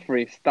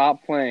McCaffrey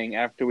stopped playing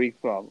after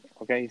week 12,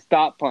 okay, he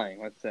stopped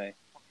playing, let's say,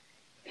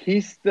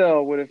 he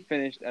still would have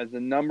finished as the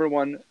number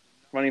one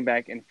running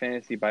back in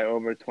fantasy by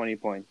over 20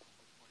 points.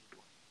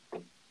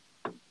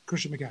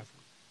 Christian McCaffrey.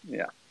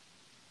 Yeah.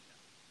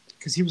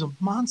 Because he was a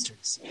monster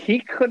He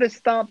could have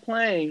stopped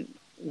playing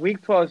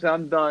week 12, so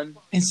I'm done,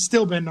 and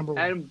still been number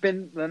one. and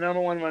been the number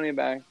one running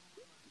back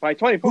by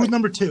 20 Who's points.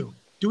 number two?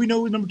 Do we know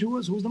who number two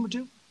was? Who was number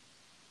two?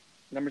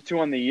 Number 2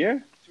 on the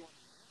year?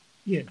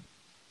 Yeah.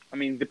 I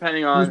mean,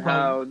 depending on Who's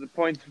probably- how the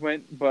points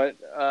went, but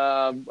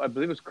I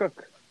believe it was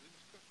Cook.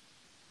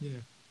 Yeah.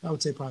 I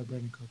would say probably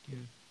Brandon Cook, yeah.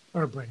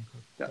 Or Brandon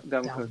Cook.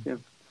 Dalvin Cook, yeah.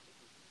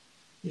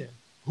 Yeah.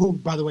 Who,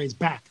 by the way, is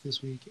back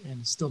this week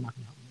and is still not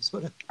going to help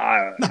Minnesota.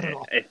 Not at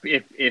all.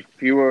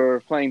 If you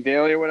were playing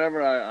daily or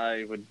whatever,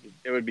 I would.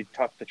 It would be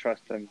tough to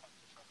trust him.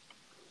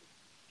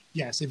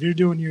 Yes, if you're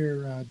doing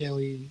your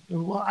daily.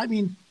 Well, I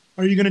mean,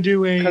 are you going to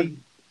do a? 'Cause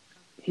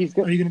he's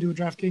Are good. you going to do a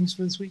DraftKings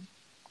for this week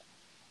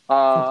for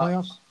the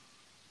playoffs?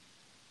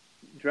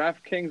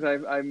 DraftKings,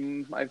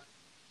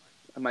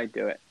 I might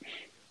do it.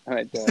 I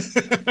might do it.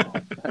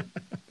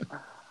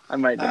 I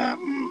might do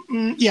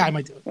it. Yeah, I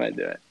might do it. I might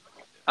do it.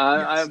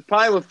 I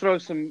probably will throw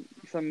some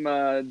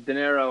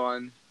dinero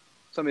on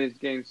some of these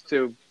games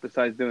too.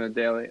 Besides doing the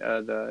daily,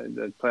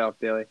 the playoff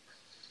daily.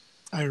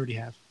 I already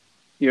have.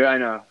 Yeah, I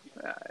know.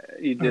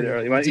 You did Oh,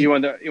 early. yeah. You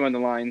won the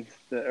lines,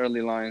 the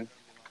early lines.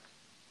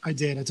 I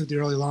did. I took the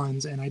early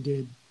lines, and I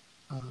did.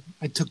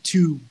 I took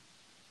 2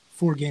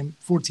 4-team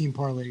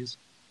parlays.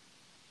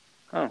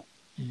 Oh,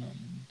 And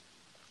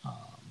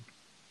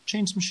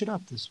changed some shit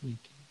up this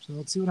week. So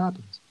let's see what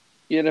happens.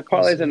 yeah. The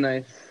parlays are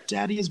nice.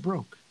 Daddy is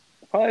broke.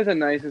 Parlays are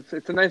nice.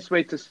 It's a nice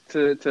way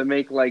to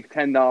make like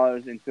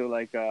 $10 into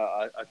like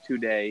a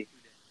 2-day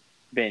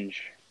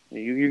binge.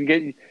 You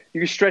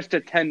can stretch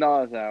the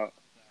 $10 out.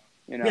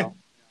 You know. Yeah.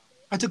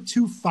 I took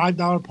 2 $5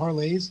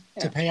 parlays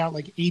Yeah. to pay out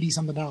like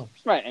 $80-something.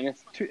 Right, and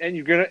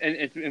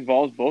it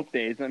involves both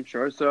days, I'm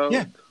sure. So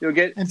Yeah. you'll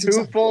get And 2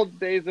 exciting. full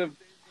days of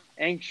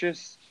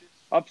anxious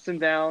ups and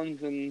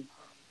downs, and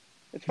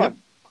it's fun. Yep.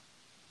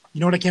 You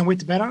know what I can't wait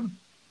to bet on?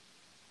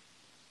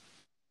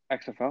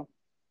 XFL.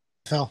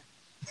 Fell.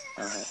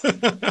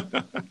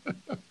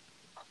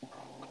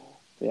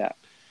 Yeah.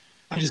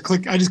 I just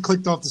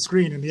clicked off the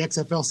screen, and the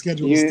XFL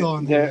schedule was still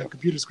on the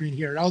computer screen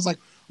here. And I was like,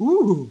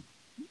 ooh.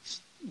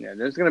 Yeah,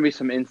 there's going to be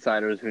some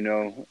insiders who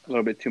know a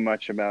little bit too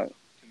much about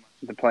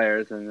the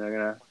players, and they're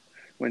going to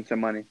win some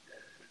money.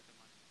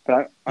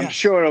 But I'm Yeah.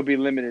 sure it'll be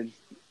limited.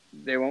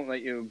 They won't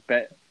let you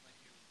bet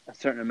a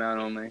certain amount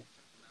only.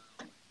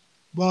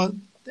 Well,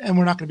 and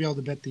we're not going to be able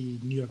to bet the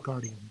New York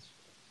Guardians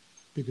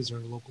because they're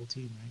a local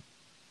team,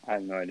 right? I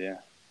have no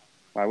idea.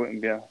 Why wouldn't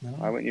you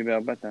be able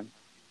to bet them?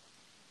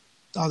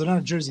 Oh, they're not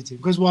a Jersey team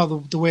because, well,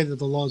 the way that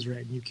the law's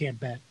written, you can't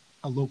bet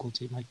a local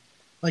team.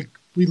 Like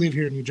we live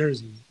here in New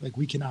Jersey. Like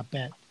we cannot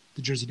bet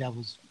the Jersey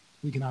Devils.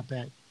 We cannot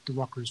bet the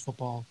Rutgers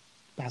football,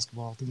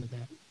 basketball, things like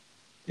that.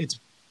 It's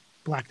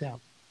blacked out.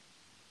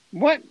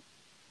 What?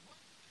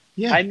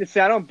 Yeah. I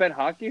don't bet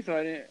hockey, so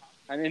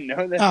I didn't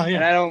know that. Oh, yeah.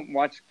 And I don't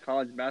watch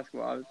college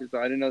basketball, obviously, so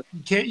I didn't know.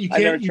 You I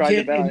never can't. tried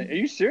to bet on it. Are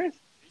you serious?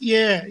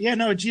 Yeah.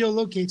 No, it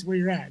geolocates where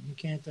you're at. You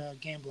can't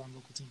gamble on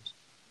local teams.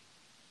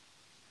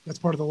 That's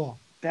part of the law.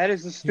 That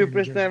is the Here in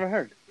New stupidest thing I Jersey. ever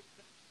heard.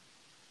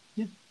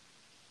 You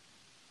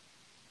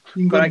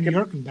can go But to I New can-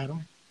 York and bet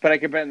them. But I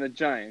could bet on the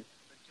Giants,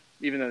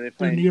 even though they They're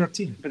play. a New York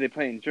team. But they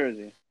play in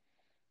Jersey.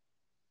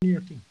 New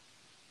York team.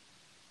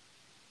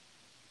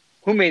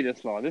 Who made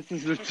this law? This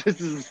is the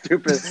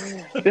stupidest.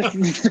 This is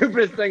the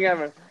stupidest thing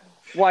ever.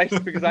 Why?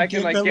 Because I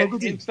can Can't bet like local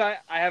get teams. inside.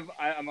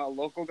 I'm a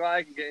local guy.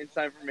 I can get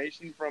inside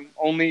information from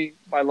only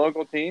my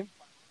local team.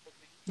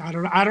 I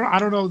don't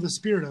know the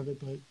spirit of it,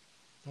 but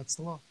that's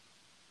the law.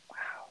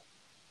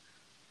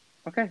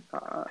 Okay,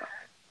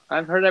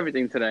 I've heard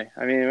everything today.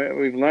 I mean,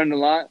 we've learned a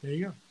lot. There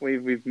you go.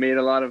 We've made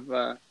a lot of.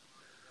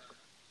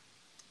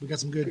 We got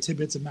some good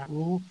tidbits of Matt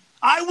Rule.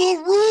 I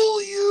will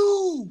rule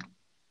you,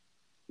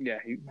 Yeah,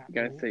 you Matt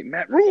gotta Rule. say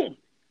Matt Rule.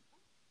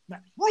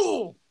 Matt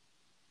Rule.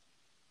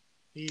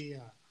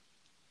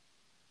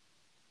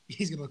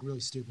 He's gonna look really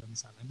stupid on the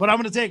sideline, but I'm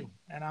gonna take him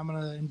and I'm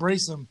gonna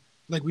embrace him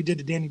like we did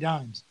to Danny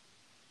Dimes.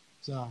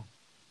 So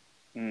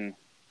maybe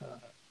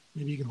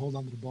you can hold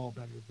on to the ball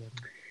better than.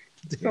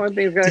 It's the only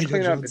thing he's got to Daniel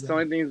clean up. Jones It's the then.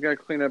 only thing he's got to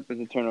clean up is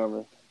a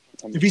turnover.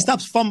 If he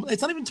stops fumbling,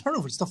 it's not even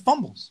turnovers; it's the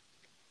fumbles.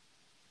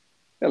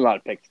 A lot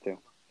of picks too.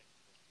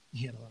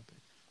 He had a lot of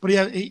picks, but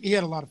he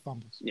had a lot of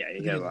fumbles. Yeah, I he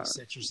think had a had lot.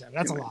 6 or 7.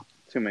 That's a lot.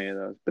 Too many of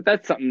those. But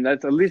that's something.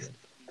 That's at least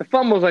the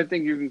fumbles. I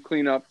think you can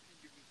clean up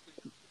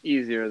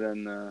easier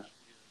than the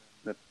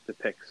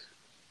picks.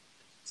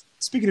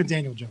 Speaking of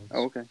Daniel Jones,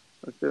 Oh, okay.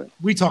 Let's do it.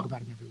 we talk about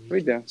him every week.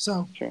 We do.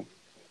 So Sure.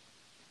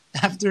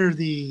 after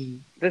the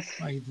This.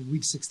 the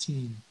week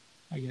 16,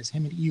 I guess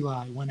him and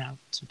Eli went out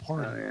to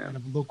party Oh, yeah. at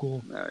a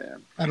Oh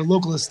yeah.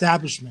 local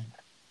establishment.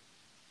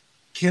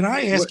 Can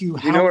I ask What- you do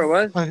how? you know where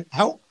it was?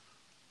 How?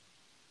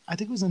 I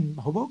think it was in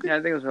Hoboken. Yeah,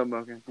 I think it was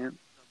Hoboken. Yeah.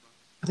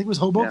 I think it was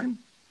Hoboken.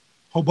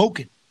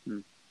 Hoboken. Hmm.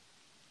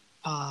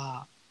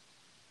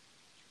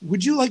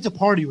 Would you like to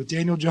party with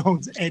Daniel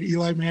Jones and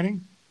Eli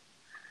Manning?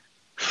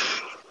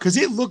 Because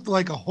it looked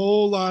like a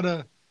whole lot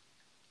of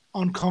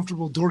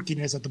uncomfortable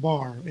dorkiness at the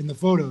bar in the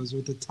photos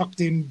with the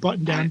tucked in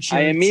button down shirts.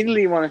 I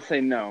immediately want to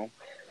say no.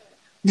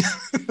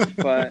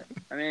 But,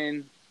 I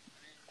mean,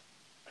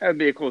 that would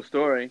be a cool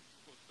story.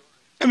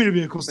 I mean, it'd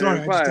be a cool story.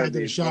 I just had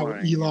be a shot with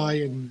boring.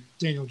 Eli and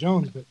Daniel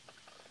Jones, but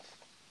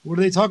what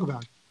do they talk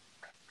about?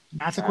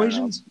 Math I don't know.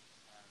 equations?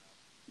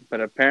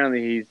 But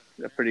apparently he's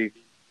a pretty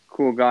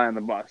cool guy on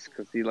the bus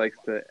because he likes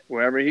to,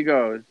 wherever he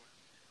goes,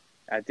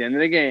 at the end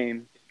of the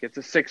game, gets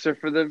a sixer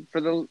for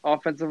the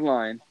offensive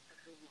line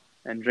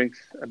and drinks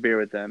a beer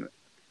with them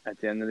at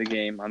the end of the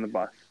game on the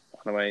bus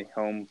on the way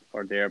home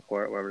or the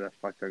airport, wherever the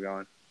fuck they're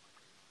going.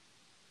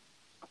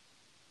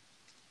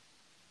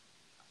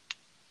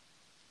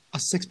 A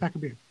 6-pack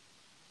of beer.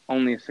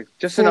 Only a six,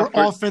 just For enough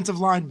for offensive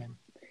linemen.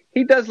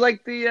 He does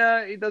like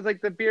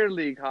the beer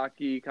league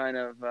hockey kind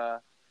of,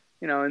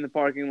 in the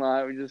parking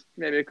lot. We just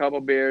maybe a couple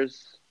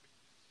beers,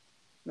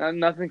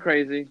 nothing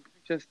crazy,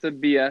 just to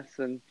BS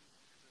and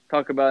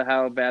talk about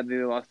how badly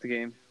they lost the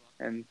game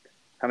and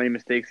how many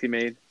mistakes he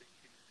made.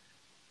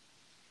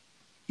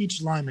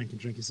 Each lineman can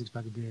drink a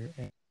 6-pack of beer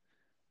and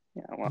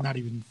Yeah, not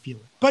even feel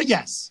it. But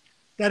yes,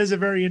 that is a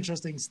very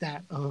interesting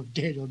stat of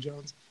Daniel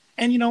Jones.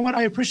 And you know what?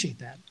 I appreciate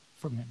that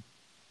from him.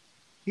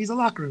 He's a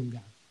locker room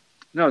guy.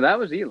 no, that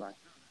was Eli.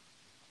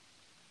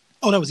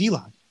 Oh, that was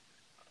Eli.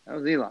 That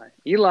was Eli.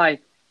 Eli,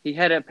 he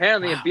had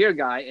apparently Wow. a beer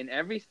guy in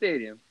every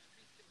stadium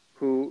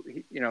who,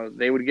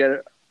 they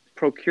would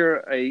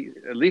procure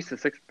at least a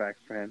 6-pack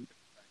for him.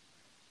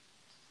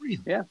 Really?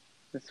 Yeah.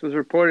 This was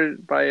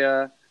reported by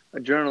a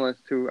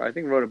journalist who I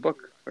think wrote a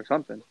book or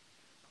something,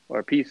 or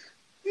a piece.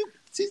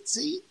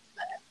 See,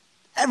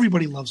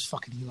 everybody loves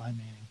fucking Eli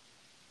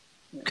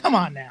Manning. Come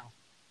on now.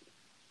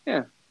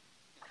 Yeah.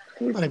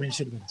 But I mean, it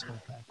should have been a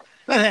 12-pack.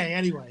 But hey,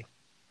 anyway.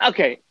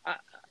 Okay.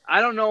 I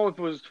don't know if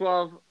it was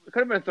 12. It could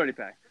have been a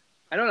 30-pack.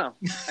 I don't know.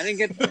 I didn't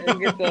get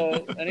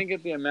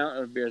the amount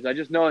of beers. I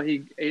just know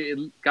he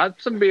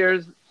got some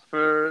beers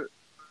for.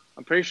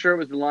 I'm pretty sure it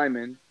was the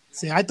lineman.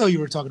 See, I thought you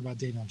were talking about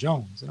Daniel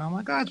Jones, and I'm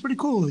like, it's pretty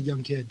cool, the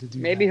young kid to do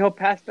Maybe that. he'll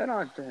pass that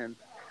on to him.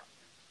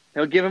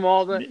 He'll give him the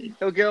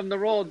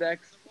Rolodex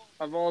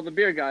of all the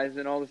beer guys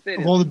in all the stadiums.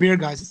 Of all the beer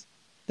guys,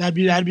 that'd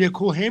be a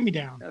cool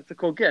hand-me-down. That's a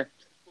cool gift.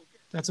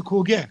 That's a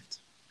cool gift.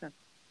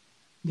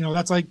 Yeah.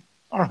 That's like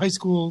our high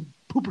school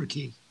pooper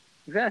key.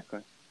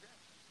 Exactly.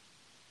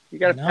 You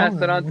got to pass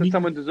that on to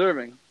someone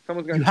deserving.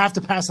 Someone's You going. have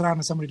to pass it on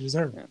to somebody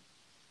deserving. Yeah.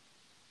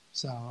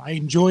 So I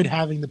enjoyed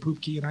having the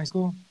poop key in high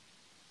school.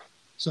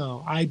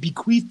 So I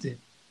bequeathed it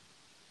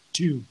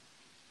to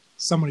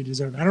somebody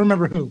deserving. I don't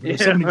remember who, but it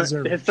was somebody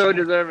deserving. They're so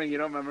deserving. You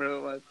don't remember who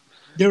it was.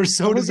 They were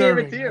so Who gave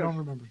deserving. it to you? I don't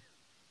remember.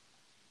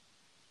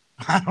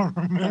 I don't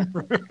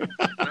remember.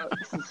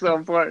 This is so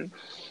important.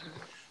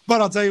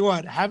 But I'll tell you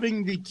what,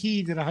 having the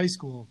key to the high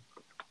school,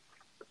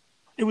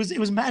 it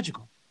was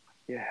magical.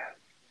 Yeah.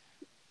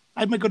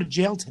 I might go to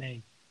jail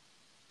today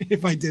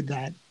if I did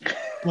that.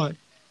 But,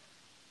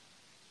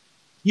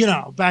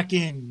 back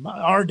in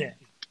our day,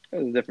 It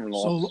was a different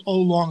law. so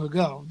long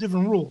ago,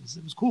 different rules.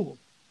 It was cool.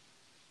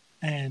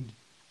 And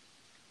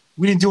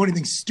we didn't do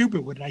anything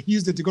stupid with it. I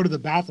used it to go to the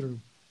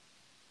bathroom.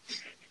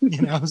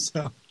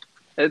 So.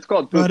 It's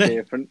called poop But, key.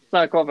 It's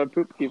not called a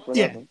poop key for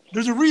Yeah, nothing.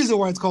 there's a reason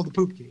why it's called the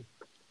poop key.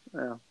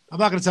 Yeah. I'm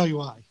not going to tell you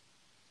why.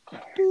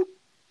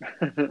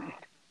 Boop.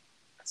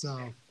 So,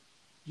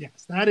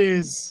 yes, that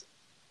is,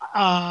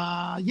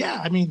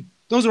 I mean,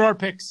 those are our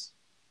picks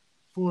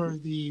for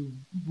the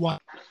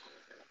what?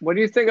 What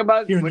do you think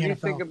about? Here in What the do you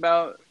NFL. think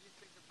about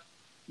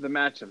the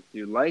matchups?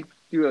 Do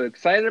you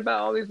excited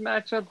about all these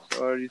matchups,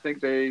 or do you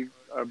think they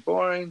are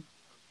boring?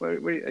 Are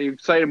you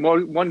excited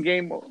one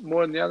game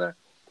more than the other?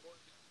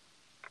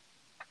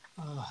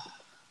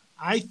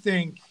 I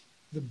think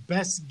the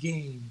best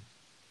game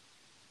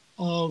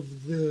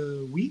of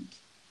the week.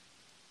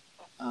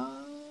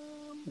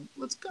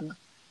 Let's go.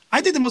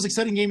 I think the most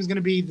exciting game is going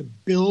to be the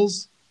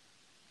Bills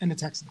and the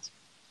Texans.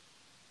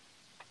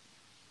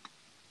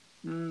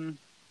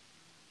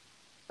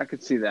 I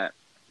could see that.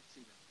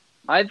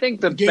 I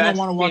think the The game best I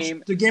want to watch.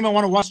 game. The game I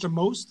want to watch the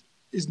most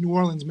is New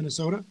Orleans,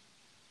 Minnesota.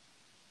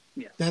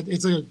 Yeah. That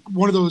it's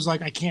one of those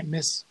I can't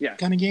miss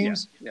kind of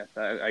games. Yes,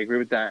 I agree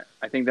with that.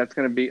 I think that's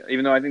going to be,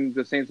 even though I think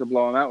the Saints will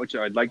blow them out, which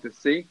I'd like to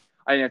see.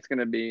 I think that's going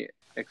to be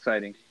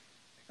exciting.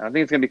 I don't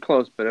think it's going to be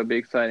close, but it'll be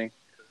exciting.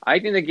 I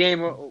think the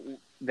game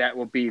that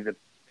will be the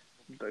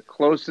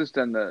closest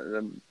and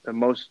the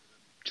most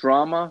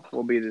drama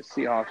will be the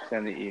Seahawks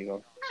and the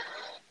Eagles.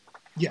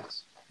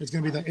 Yes, it's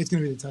gonna be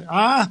the tight.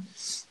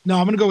 No,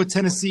 I'm gonna go with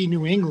Tennessee,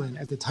 New England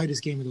as the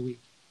tightest game of the week.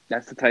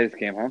 That's the tightest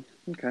game, huh?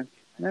 Okay.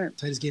 All right.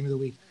 Tightest game of the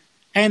week.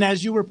 And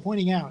as you were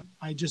pointing out,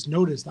 I just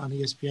noticed on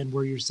ESPN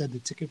where you said the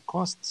ticket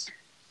costs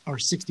are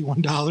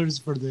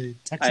 $61 for the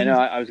Texans. I know.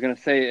 I was going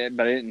to say it,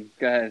 but I didn't.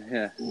 Go ahead.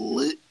 Yeah.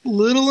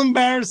 Little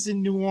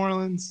embarrassing, New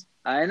Orleans.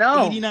 I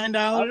know.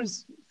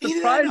 $89.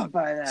 Surprised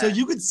by that. So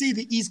you could see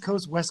the East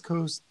Coast, West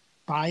Coast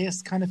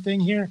bias kind of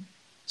thing here.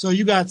 So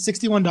you got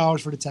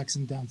 $61 for the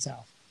Texans down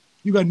south.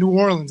 You got New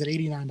Orleans at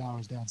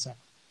 $89 down south.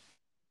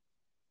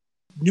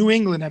 New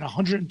England at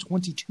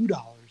 $122,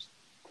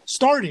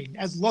 starting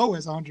as low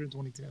as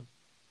 $122.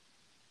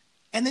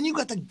 And then you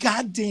got the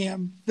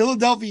goddamn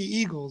Philadelphia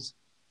Eagles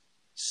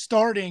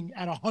starting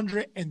at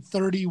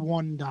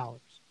 $131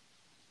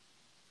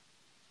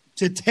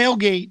 to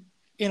tailgate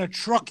in a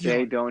truck They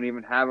yard. don't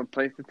even have a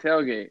place to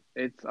tailgate.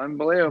 It's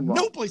unbelievable.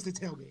 No place to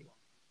tailgate.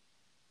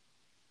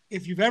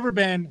 If you've ever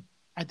been,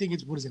 I think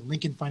it's,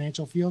 Lincoln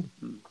Financial Field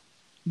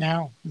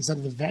now instead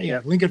of the vet. Yeah,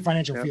 Yep. Lincoln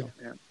Financial Yep, Field.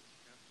 yep.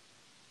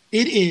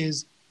 It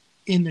is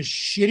in the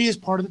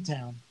shittiest part of the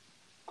town.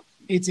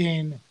 It's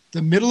in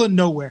the middle of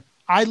nowhere.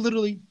 I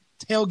literally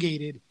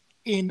tailgated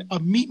in a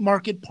meat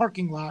market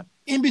parking lot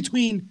in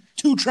between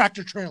two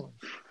tractor trailers.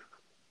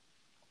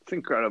 It's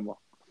incredible.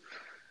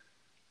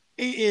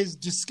 It is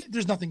just,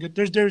 there's nothing good.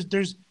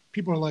 There's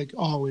people are like,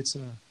 oh, it's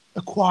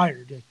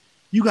acquired.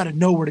 You got to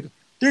know where to go.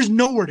 There's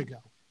nowhere to go.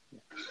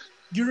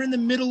 You're in the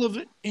middle of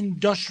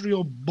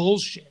industrial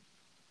bullshit.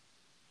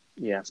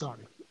 Yeah.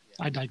 Sorry,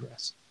 I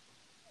digress.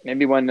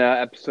 Maybe one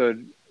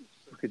episode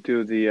we could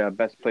do the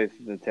best places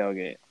to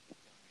tailgate.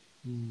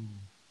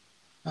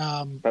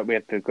 But we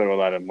have to go to a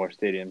lot of more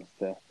stadiums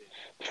to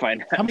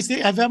find out. How many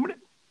stadiums?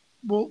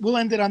 We'll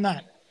end it on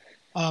that.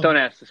 Don't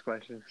ask this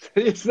question.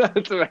 It's a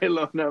very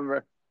low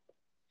number.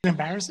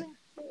 Embarrassing?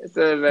 It's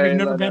a very You've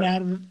never low been number.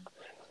 out of it?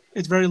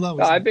 It's very low.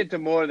 No, isn't I've it? been to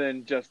more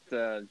than just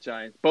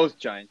Giants, both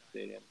Giants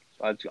stadiums.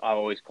 I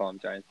always call them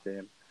Giants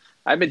Stadium.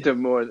 I've been to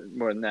more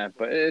than that,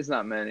 but it's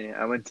not many.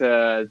 I went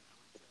to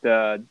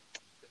the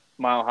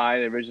Mile High,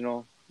 the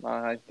original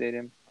Mile High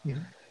Stadium. Yep.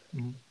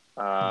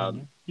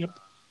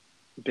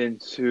 Been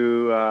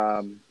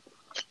to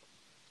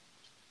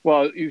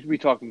we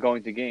talking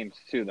going to games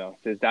too, though.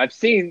 I've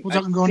seen. We're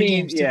talking going to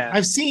games too. Yeah,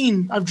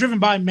 I've driven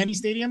by many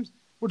stadiums.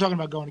 We're talking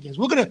about going to games.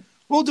 We'll do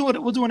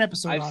it. We'll do an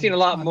episode. I've seen a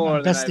lot more on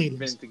than best I've stadiums.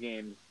 been to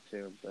games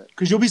too. But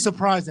Because you'll be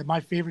surprised at my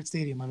favorite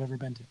stadium I've ever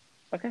been to.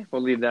 okay,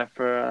 we'll leave that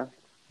for.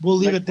 We'll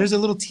leave next it. There's a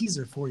little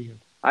teaser for you.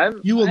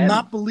 You will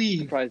not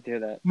believe surprised to hear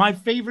that. my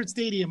favorite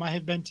stadium I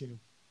have been to.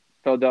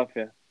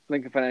 Philadelphia,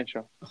 Lincoln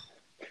Financial.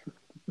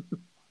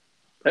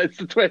 That's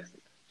the twist.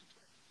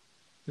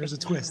 There's a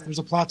twist. There's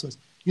a plot twist.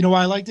 You know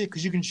why I liked it?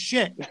 Because you can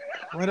shit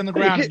right on the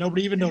ground and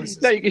nobody even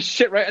notices. No, you can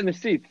shit right in the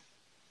seats.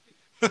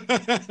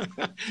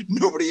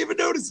 Nobody even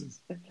notices.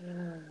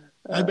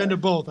 I've been to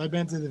both. I've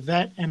been to the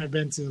Vet and I've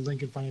been to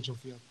Lincoln Financial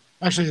Field.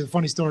 Actually, a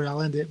funny story.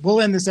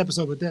 We'll end this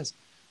episode with this.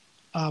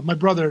 My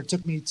brother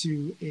took me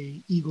to a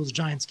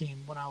Eagles-Giants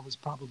game when I was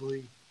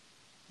probably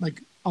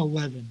like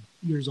 11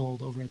 years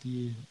old over at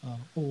the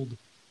old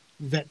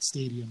Vet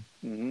Stadium.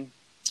 Mm-hmm.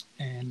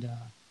 And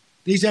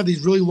they used to have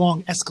these really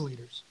long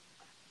escalators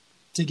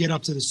to get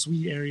up to the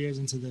suite areas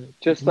and to the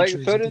Just like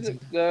bleachers so and did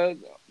things like that.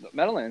 the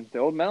Meadowlands. The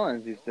old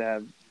Meadowlands used to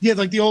have. Yeah,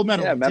 like the old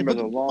Meadowlands. Yeah, remember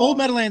but the long- old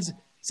Meadowlands.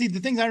 See, the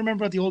things I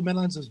remember about the old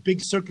Meadowlands, those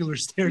big circular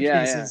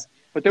staircases,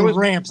 But there with was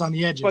ramps on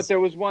the edges. But there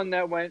was one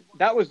that went.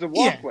 That was the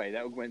walkway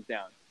that went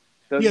down.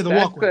 The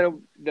walkway.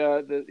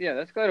 Escalator, the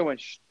escalator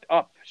went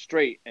up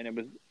straight, and it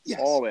was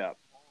all the way up.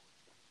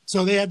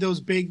 So they had those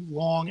big,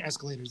 long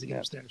escalators to get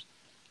upstairs.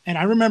 And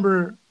I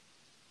remember,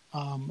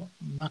 I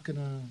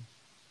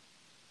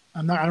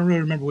don't really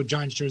remember what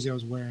Giants jersey I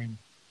was wearing.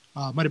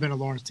 It might have been a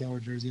Lawrence Taylor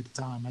jersey at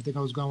the time. I think I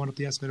was going up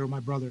the escalator with my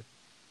brother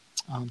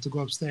to go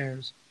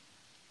upstairs.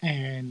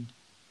 And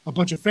a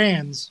bunch of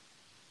fans,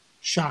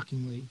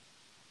 shockingly,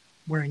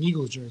 wearing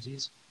Eagles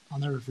jerseys, I'll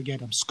never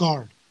forget, I'm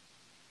scarred,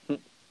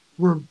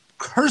 were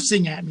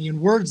cursing at me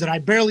in words that I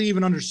barely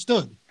even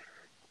understood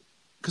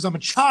because I'm a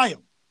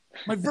child.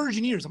 My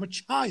virgin ears, I'm a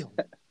child.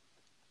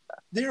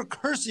 They are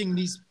cursing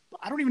these,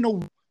 I don't even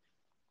know.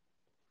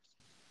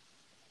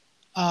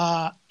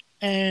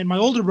 And my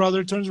older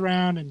brother turns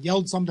around and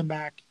yelled something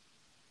back.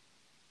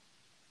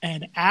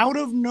 And out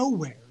of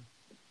nowhere,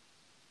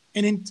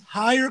 an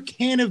entire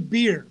can of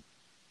beer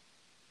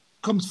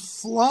comes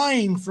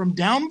flying from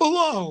down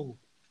below,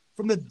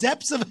 from the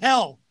depths of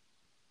hell,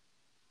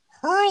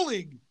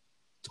 hurling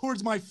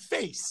towards my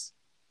face.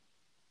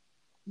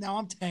 Now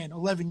I'm 10,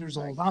 11 years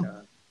old. I'm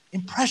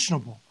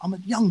impressionable. I'm a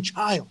young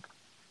child.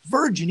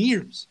 Virgin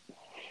ears.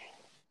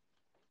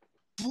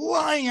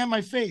 Flying at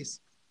my face.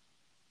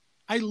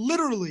 I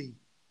literally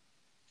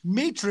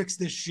matrix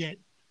this shit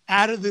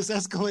out of this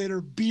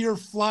escalator beer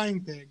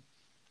flying thing.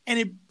 And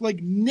it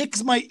like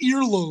nicks my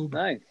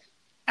earlobe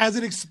as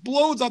it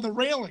explodes on the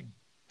railing.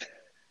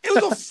 It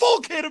was a full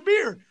can of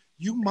beer.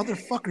 You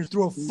motherfuckers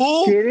threw a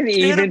full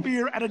can of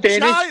beer at a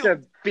child.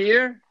 The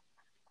beer?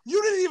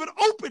 You didn't even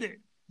open it.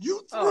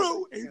 You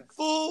threw a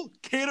full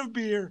can of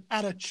beer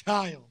at a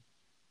child.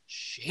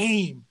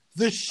 Shame.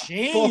 The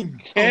shame. Full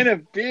can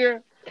of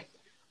beer?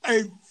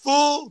 A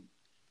full,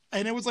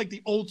 and it was like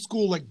the old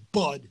school, like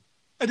Bud.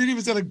 I didn't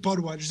even say like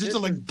Budweiser. It just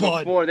like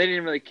Bud. Before, they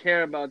didn't really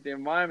care about the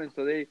environment,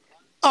 so they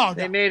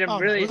made them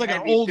really it was like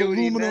heavy an old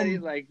duty,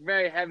 aluminum, like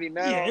very heavy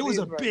metal. Yeah, it was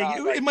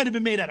it might have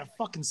been made out of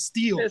fucking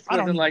steel. This I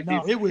don't wasn't like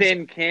know. these It was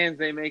thin cans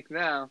they make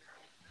now.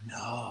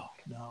 No.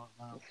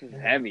 This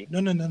is heavy.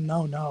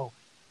 No.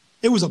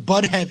 It was a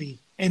Bud heavy,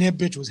 and that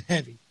bitch was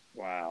heavy.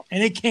 Wow.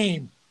 And it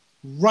came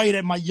right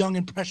at my young,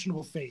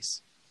 impressionable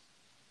face.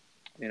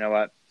 You know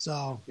what?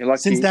 So, you're lucky,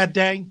 since that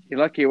day... You're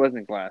lucky it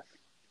wasn't glass.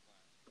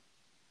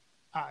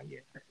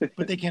 Yeah,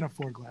 but they can't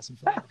afford glass in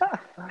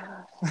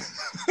Philadelphia.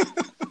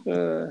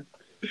 Uh,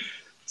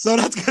 So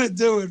that's gonna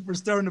do it for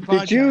starting the podcast.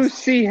 did you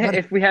see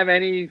if we have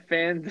any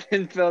fans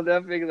in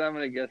Philadelphia? Because I'm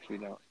gonna guess we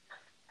don't.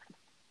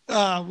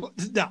 No,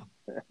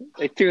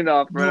 They tuned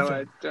off right No away.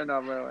 fans. Turned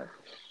off right away.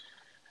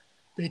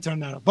 they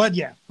turned that up. But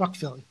yeah, fuck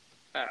Philly.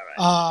 All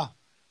right.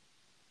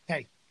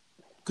 Hey,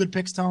 good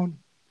picks, Tone.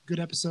 Good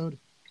episode.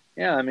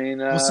 Yeah, I mean,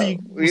 We'll see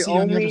you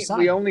on the other side.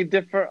 we only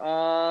differ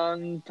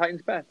on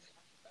Titans bets.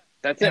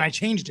 That's it. And I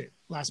changed it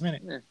last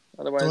minute. Yeah.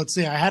 Otherwise, So let's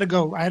see. I had to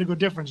go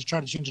different to try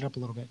to change it up a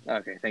little bit.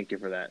 okay. Thank you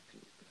for that.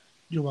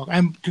 You're welcome.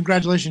 And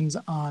congratulations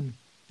on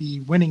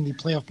winning the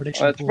playoff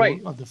prediction that's pool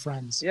right. of the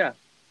Friends. Yeah,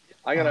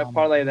 I gotta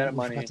parlay that we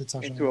money forgot to touch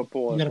on into it. a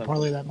pool. You or got to something.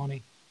 parlay that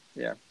money.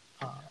 Yeah.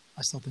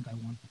 I still think I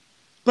won.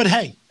 But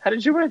hey, How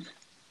did you win?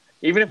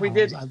 Even if we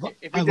did,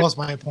 I lost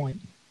by a point.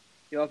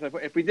 You lost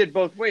by, if we did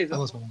both ways, I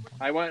lost by 1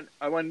 point.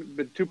 I won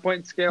with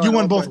 2-point scale. You and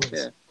won 1 both point.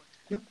 ways.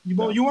 Yeah.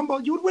 You won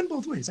both. You would win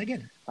both ways. I get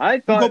it. I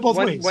go thought both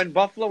ways. when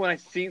Buffalo, when I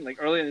seen like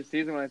early in the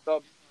season,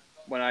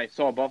 when I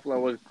saw Buffalo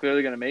was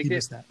clearly going to make You it.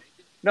 missed that.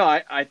 No,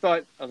 I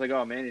thought I was like,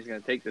 oh man, he's going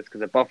to take this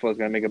because Buffalo is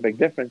going to make a big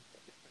difference.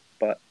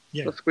 But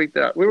Yeah. we'll squeak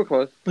that out. We were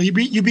close. But you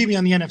beat me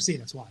on the NFC.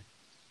 That's why.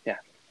 Yeah,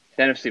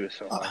 the NFC was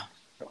so hard.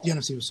 The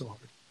NFC was so hard.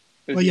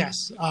 It was- But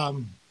yes,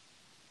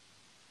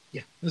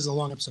 yeah, this is a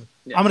long episode.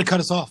 Yeah. I'm going to cut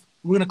us off.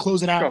 We're going to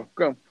close it out.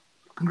 Go.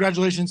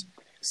 Congratulations.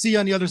 See you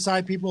on the other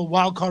side, people.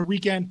 Wild card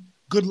weekend.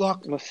 Good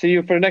luck. We'll see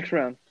you for the next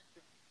round.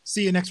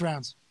 See you next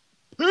rounds.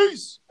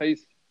 Peace.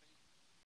 Peace.